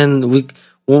music, and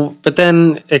but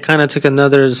then it kind of took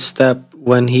another step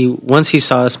once he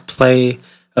saw us play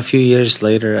a few years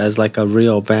later as a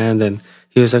real band, and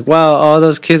he was wow, all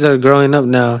those kids are growing up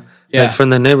now, from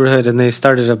the neighborhood, and they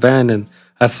started a band, and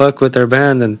I fuck with their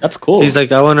band, and that's cool. He's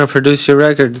I want to produce your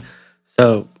record.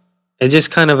 So it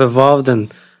just kind of evolved,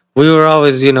 and we were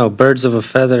always, birds of a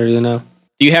feather, Do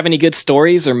you have any good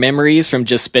stories or memories from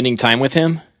just spending time with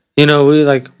him? We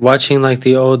watching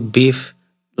the old Beef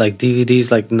like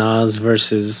DVDs like Nas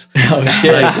versus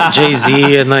shit. like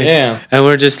Jay-Z and like and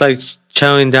we're just like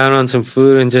chowing down on some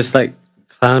food and just like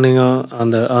clowning on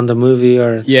the movie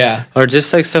or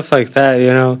just like stuff like that,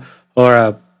 you know.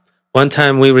 Or one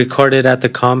time we recorded at the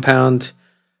Compound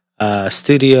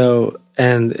studio,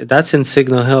 and that's in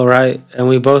Signal Hill, right? And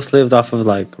we both lived off of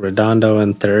like Redondo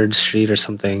and 3rd Street or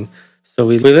something. So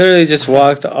we literally just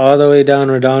walked all the way down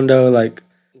Redondo, like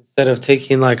instead of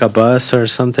taking like a bus or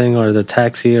something or the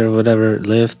taxi or whatever,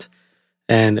 Lyft.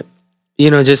 And,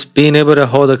 you know, just being able to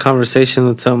hold a conversation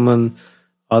with someone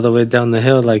all the way down the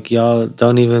hill, like y'all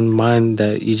don't even mind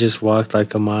that you just walked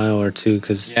like a mile or two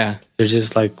because you're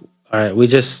just like, all right, we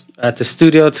just at the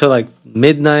studio till like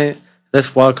midnight.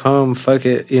 Let's walk home. Fuck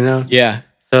it, you know? Yeah.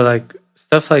 So like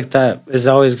stuff like that is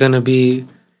always going to be,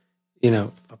 you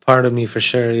know, a part of me for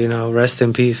sure, you know. Rest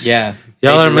in peace. Yeah.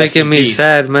 Y'all are making me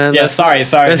sad, man. Yeah, sorry.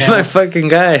 That's man. my fucking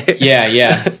guy.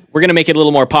 Yeah. We're going to make it a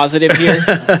little more positive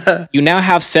here. You now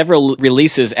have several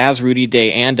releases as Rudy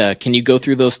De Anda. Can you go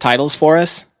through those titles for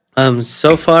us?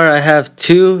 So far I have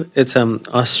 2. It's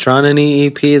Astronomy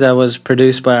EP that was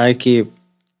produced by Ike.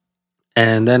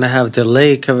 And then I have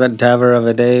Delay Cadaver of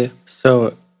a Day.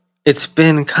 So it's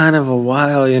been kind of a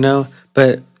while, you know,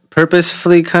 but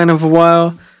purposefully kind of a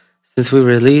while since we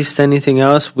released anything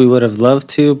else. We would have loved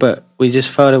to, but we just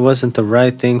felt it wasn't the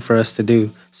right thing for us to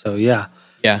do. So yeah.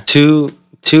 Two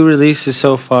releases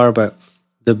so far, but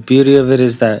the beauty of it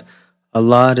is that a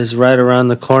lot is right around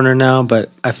the corner now, but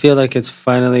I feel like it's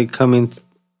finally coming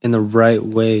in the right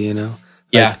way, you know?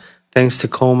 Like, thanks to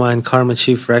Coal Mine Karma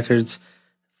Chief Records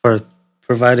for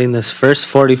providing this first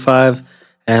 45,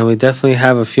 and we definitely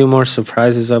have a few more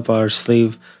surprises up our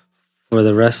sleeve for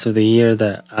the rest of the year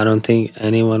that I don't think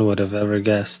anyone would have ever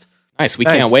guessed. Nice, we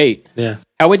can't wait. Yeah.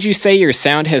 How would you say your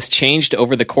sound has changed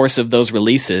over the course of those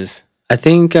releases? I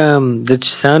think the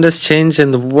sound has changed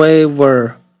in the way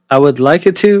where I would like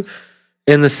it to,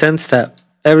 in the sense that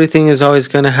everything is always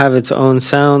going to have its own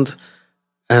sound.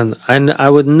 And I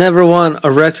would never want a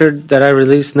record that I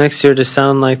release next year to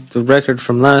sound like the record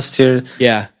from last year.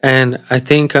 Yeah. And I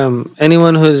think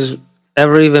anyone who's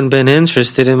ever even been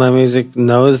interested in my music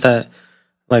knows that,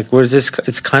 like,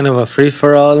 it's kind of a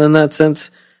free-for-all in that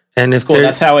sense. And if cool,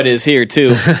 that's how it is here,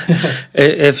 too.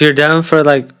 If you're down for,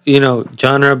 like, you know,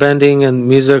 genre bending and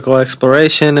musical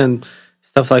exploration and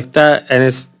stuff like that, and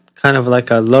it's kind of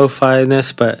like a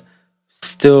lo-fi-ness, but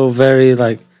still very,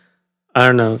 like, I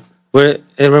don't know.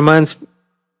 It reminds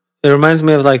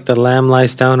me of like The Lamb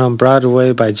Lies Down on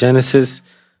Broadway by Genesis,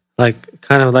 like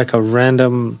kind of like a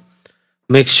random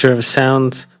mixture of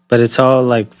sounds, but it's all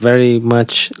like very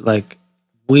much like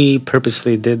we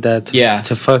purposely did that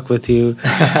to fuck with you.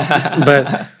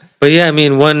 but yeah, I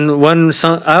mean one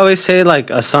song, I always say like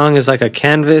a song is like a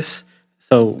canvas.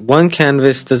 So one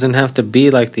canvas doesn't have to be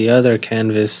like the other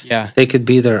canvas. Yeah. They could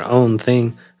be their own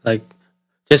thing. Like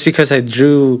just because I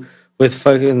drew with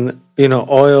fucking, you know,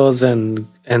 oils and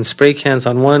spray cans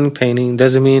on one painting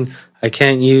doesn't mean I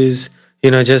can't use,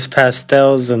 you know, just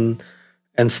pastels and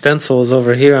stencils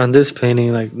over here on this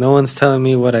painting. Like, no one's telling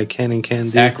me what I can and can't do.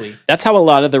 Exactly. That's how a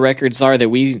lot of the records are that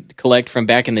we collect from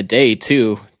back in the day,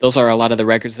 too. Those are a lot of the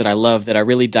records that I love that are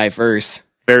really diverse.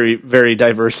 Very, very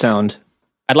diverse sound.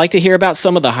 I'd like to hear about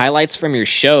some of the highlights from your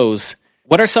shows.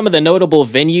 What are some of the notable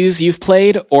venues you've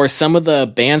played or some of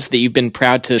the bands that you've been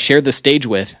proud to share the stage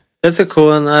with? That's a cool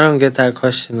one. I don't get that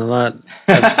question a lot.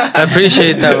 I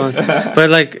appreciate that one. But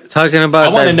like talking about... I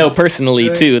want to know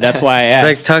personally too. That's why I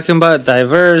asked. Like talking about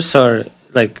diverse or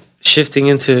like shifting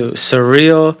into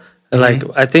surreal. Like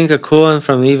I think a cool one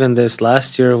from even this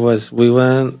last year was we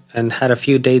went and had a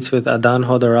few dates with Adán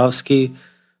Jodorowsky,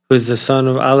 who's the son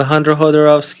of Alejandro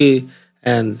Jodorowsky.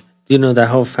 And you know, that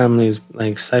whole family is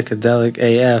like psychedelic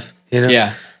AF, you know?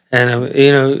 Yeah. And,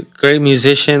 you know, great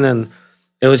musician, and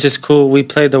it was just cool. We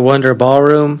played the Wonder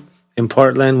Ballroom in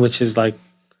Portland, which is like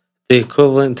the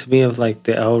equivalent to me of like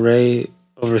the El Rey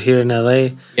over here in LA.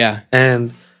 Yeah.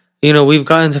 And, you know, we've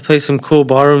gotten to play some cool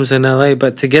ballrooms in LA,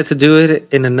 but to get to do it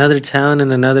in another town,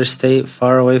 in another state,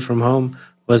 far away from home,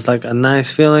 was like a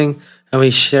nice feeling. And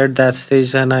we shared that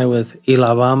stage that night with Y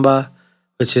La Bamba,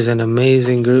 which is an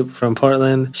amazing group from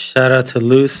Portland. Shout out to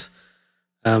Luz.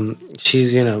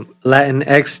 She's, you know,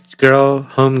 Latinx girl,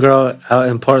 homegirl out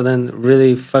in Portland,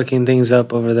 really fucking things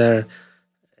up over there.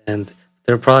 And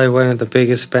they're probably one of the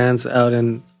biggest bands out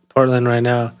in Portland right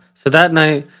now. So that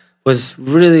night was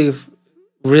really,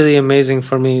 really amazing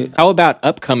for me. How about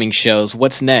upcoming shows?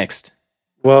 What's next?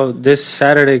 Well, this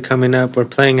Saturday coming up, we're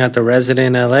playing at the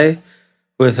Resident LA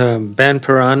with Ben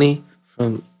Pirani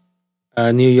from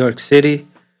New York City.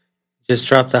 Just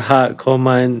dropped a hot Coal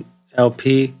Mine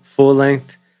LP, full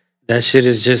length. that shit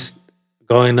is just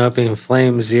going up in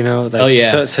flames, you know? Like, oh,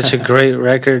 yeah. Such a great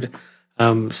record.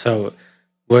 So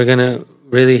we're going to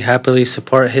really happily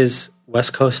support his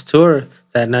West Coast tour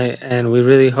that night. And we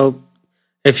really hope,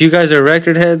 if you guys are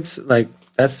record heads, like,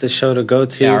 that's the show to go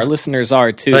to. Yeah, our listeners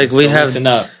are too. Like, so listen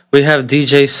up. We have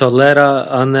DJ Solera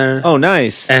on there. Oh,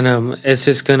 nice. And it's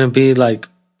just going to be like,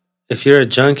 if you're a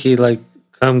junkie, like,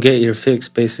 come get your fix,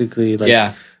 basically. Like,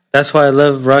 yeah. That's why I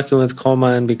love rocking with Coal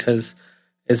Mine, because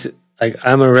it's like,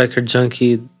 I'm a record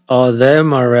junkie. All of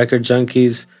them are record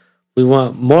junkies. We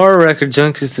want more record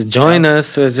junkies to join us.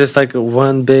 So it's just like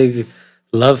one big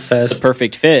love fest. It's a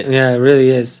perfect fit. Yeah, it really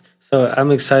is. So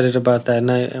I'm excited about that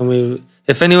night. And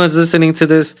if anyone's listening to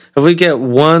this, if we get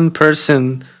one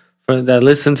person that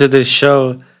listen to this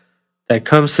show, that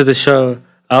comes to the show,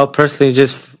 I'll personally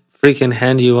just freaking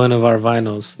hand you one of our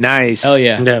vinyls. Nice. Hell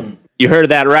yeah. Yeah. You heard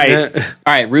that right. Yeah.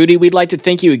 All right, Rudy, we'd like to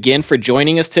thank you again for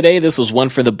joining us today. This was one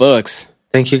for the books.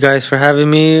 Thank you guys for having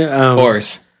me. Of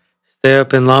course. Stay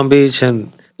up in Long Beach,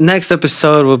 and next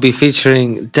episode will be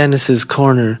featuring Dennis's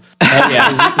Corner.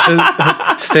 Yeah. So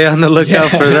stay on the lookout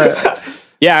for that.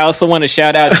 Yeah, I also want to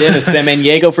shout out Dennis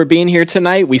Semeniego for being here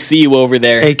tonight. We see you over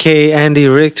there. A.K.A. Andy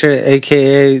Richter,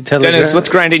 A.K.A. Telegram. Dennis, let's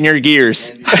grind in your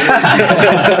gears.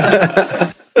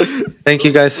 Thank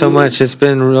you guys so much. It's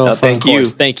been real fun. Thank you.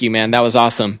 Thank you, man. That was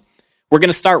awesome. We're going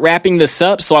to start wrapping this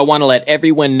up, so I want to let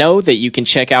everyone know that you can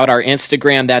check out our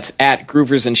Instagram. That's at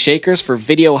Groovers and Shakers for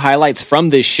video highlights from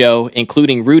this show,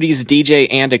 including Rudy's DJ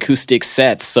and acoustic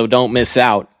sets, so don't miss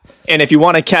out. And if you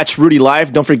want to catch Rudy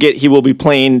live, don't forget he will be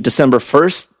playing December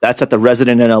 1st. That's at the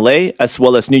Resident in LA, as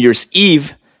well as New Year's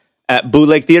Eve at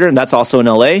Bootleg Theater, and that's also in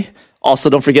LA. Also,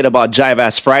 don't forget about Jive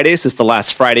Ass Fridays. It's the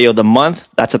last Friday of the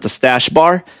month. That's at the Stash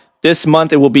Bar. This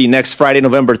month, it will be next Friday,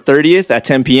 November 30th at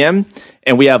 10 p.m.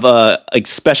 And we have a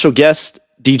special guest,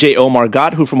 DJ Omar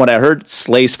Gott, who, from what I heard,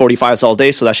 slays 45s all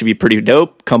day. So that should be pretty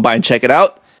dope. Come by and check it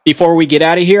out. Before we get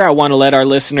out of here, I want to let our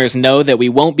listeners know that we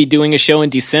won't be doing a show in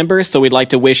December. So we'd like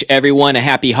to wish everyone a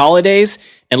happy holidays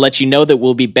and let you know that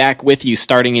we'll be back with you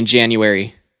starting in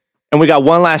January. And we got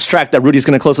one last track that Rudy's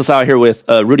going to close us out here with.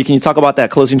 Rudy, can you talk about that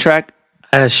closing track?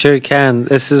 I sure can.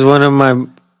 This is one of my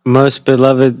most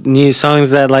beloved new songs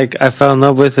that I fell in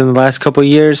love with in the last couple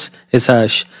years. It's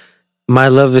My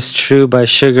Love Is True by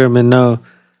Sugar Minot.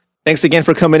 Thanks again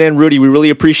for coming in, Rudy. We really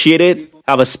appreciate it.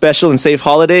 Have a special and safe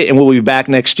holiday, and we'll be back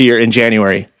next year in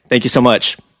January. Thank you so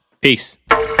much. Peace.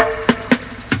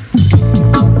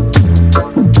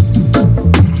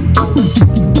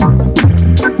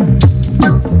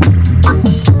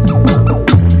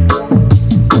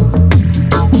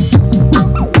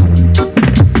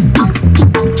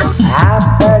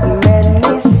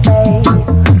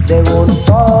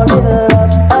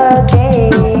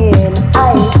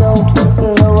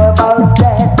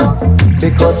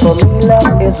 For me,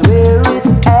 love is where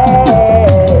it's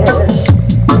at.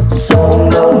 So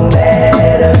no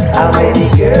matter how many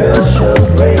girls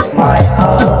should break my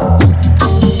heart,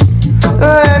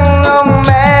 and no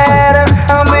matter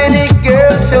how many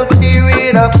girls should tear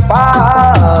it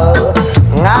apart,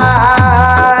 I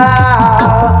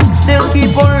still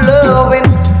keep on loving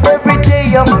every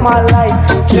day of my life.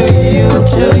 To you,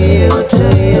 to you, to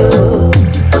you,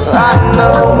 I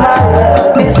know my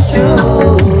love is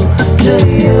true. To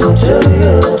you, to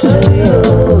you, to you,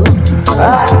 I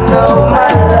know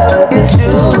my love is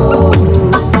true.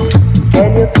 Can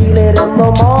you feel it in the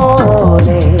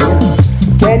morning?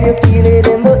 Can you feel it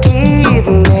in the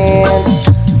evening?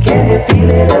 Can you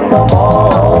feel it in the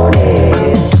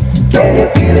morning? Can you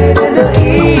feel it in the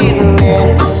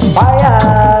evening? Fire,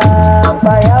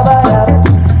 fire, fire,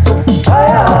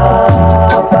 fire,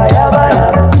 fire, fire, fire,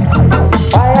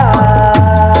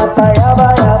 fire, fire.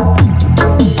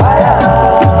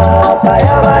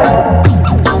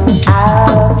 I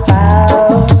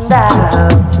found out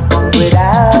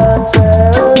without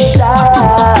a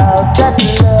doubt that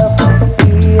love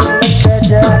is a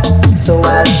treasure. So I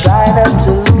try not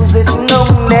to lose it, no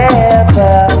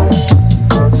never.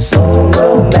 So no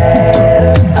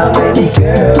matter how many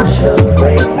girls should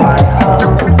break my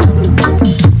heart,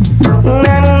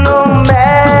 and no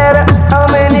matter how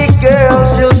many girls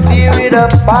should tear it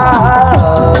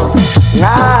apart, I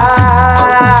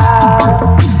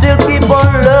still keep on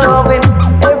loving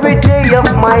every day of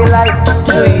my life.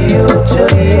 To you, to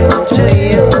you, to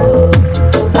you,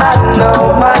 I know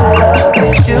my love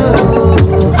is true.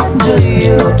 To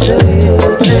you, to you,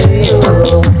 to you,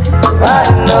 I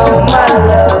know my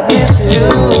love is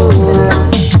true.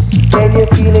 Can you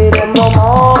feel it in the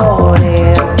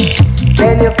morning?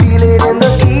 Can you feel it in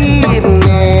the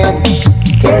evening?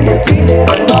 Can you feel it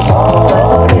in the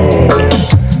morning?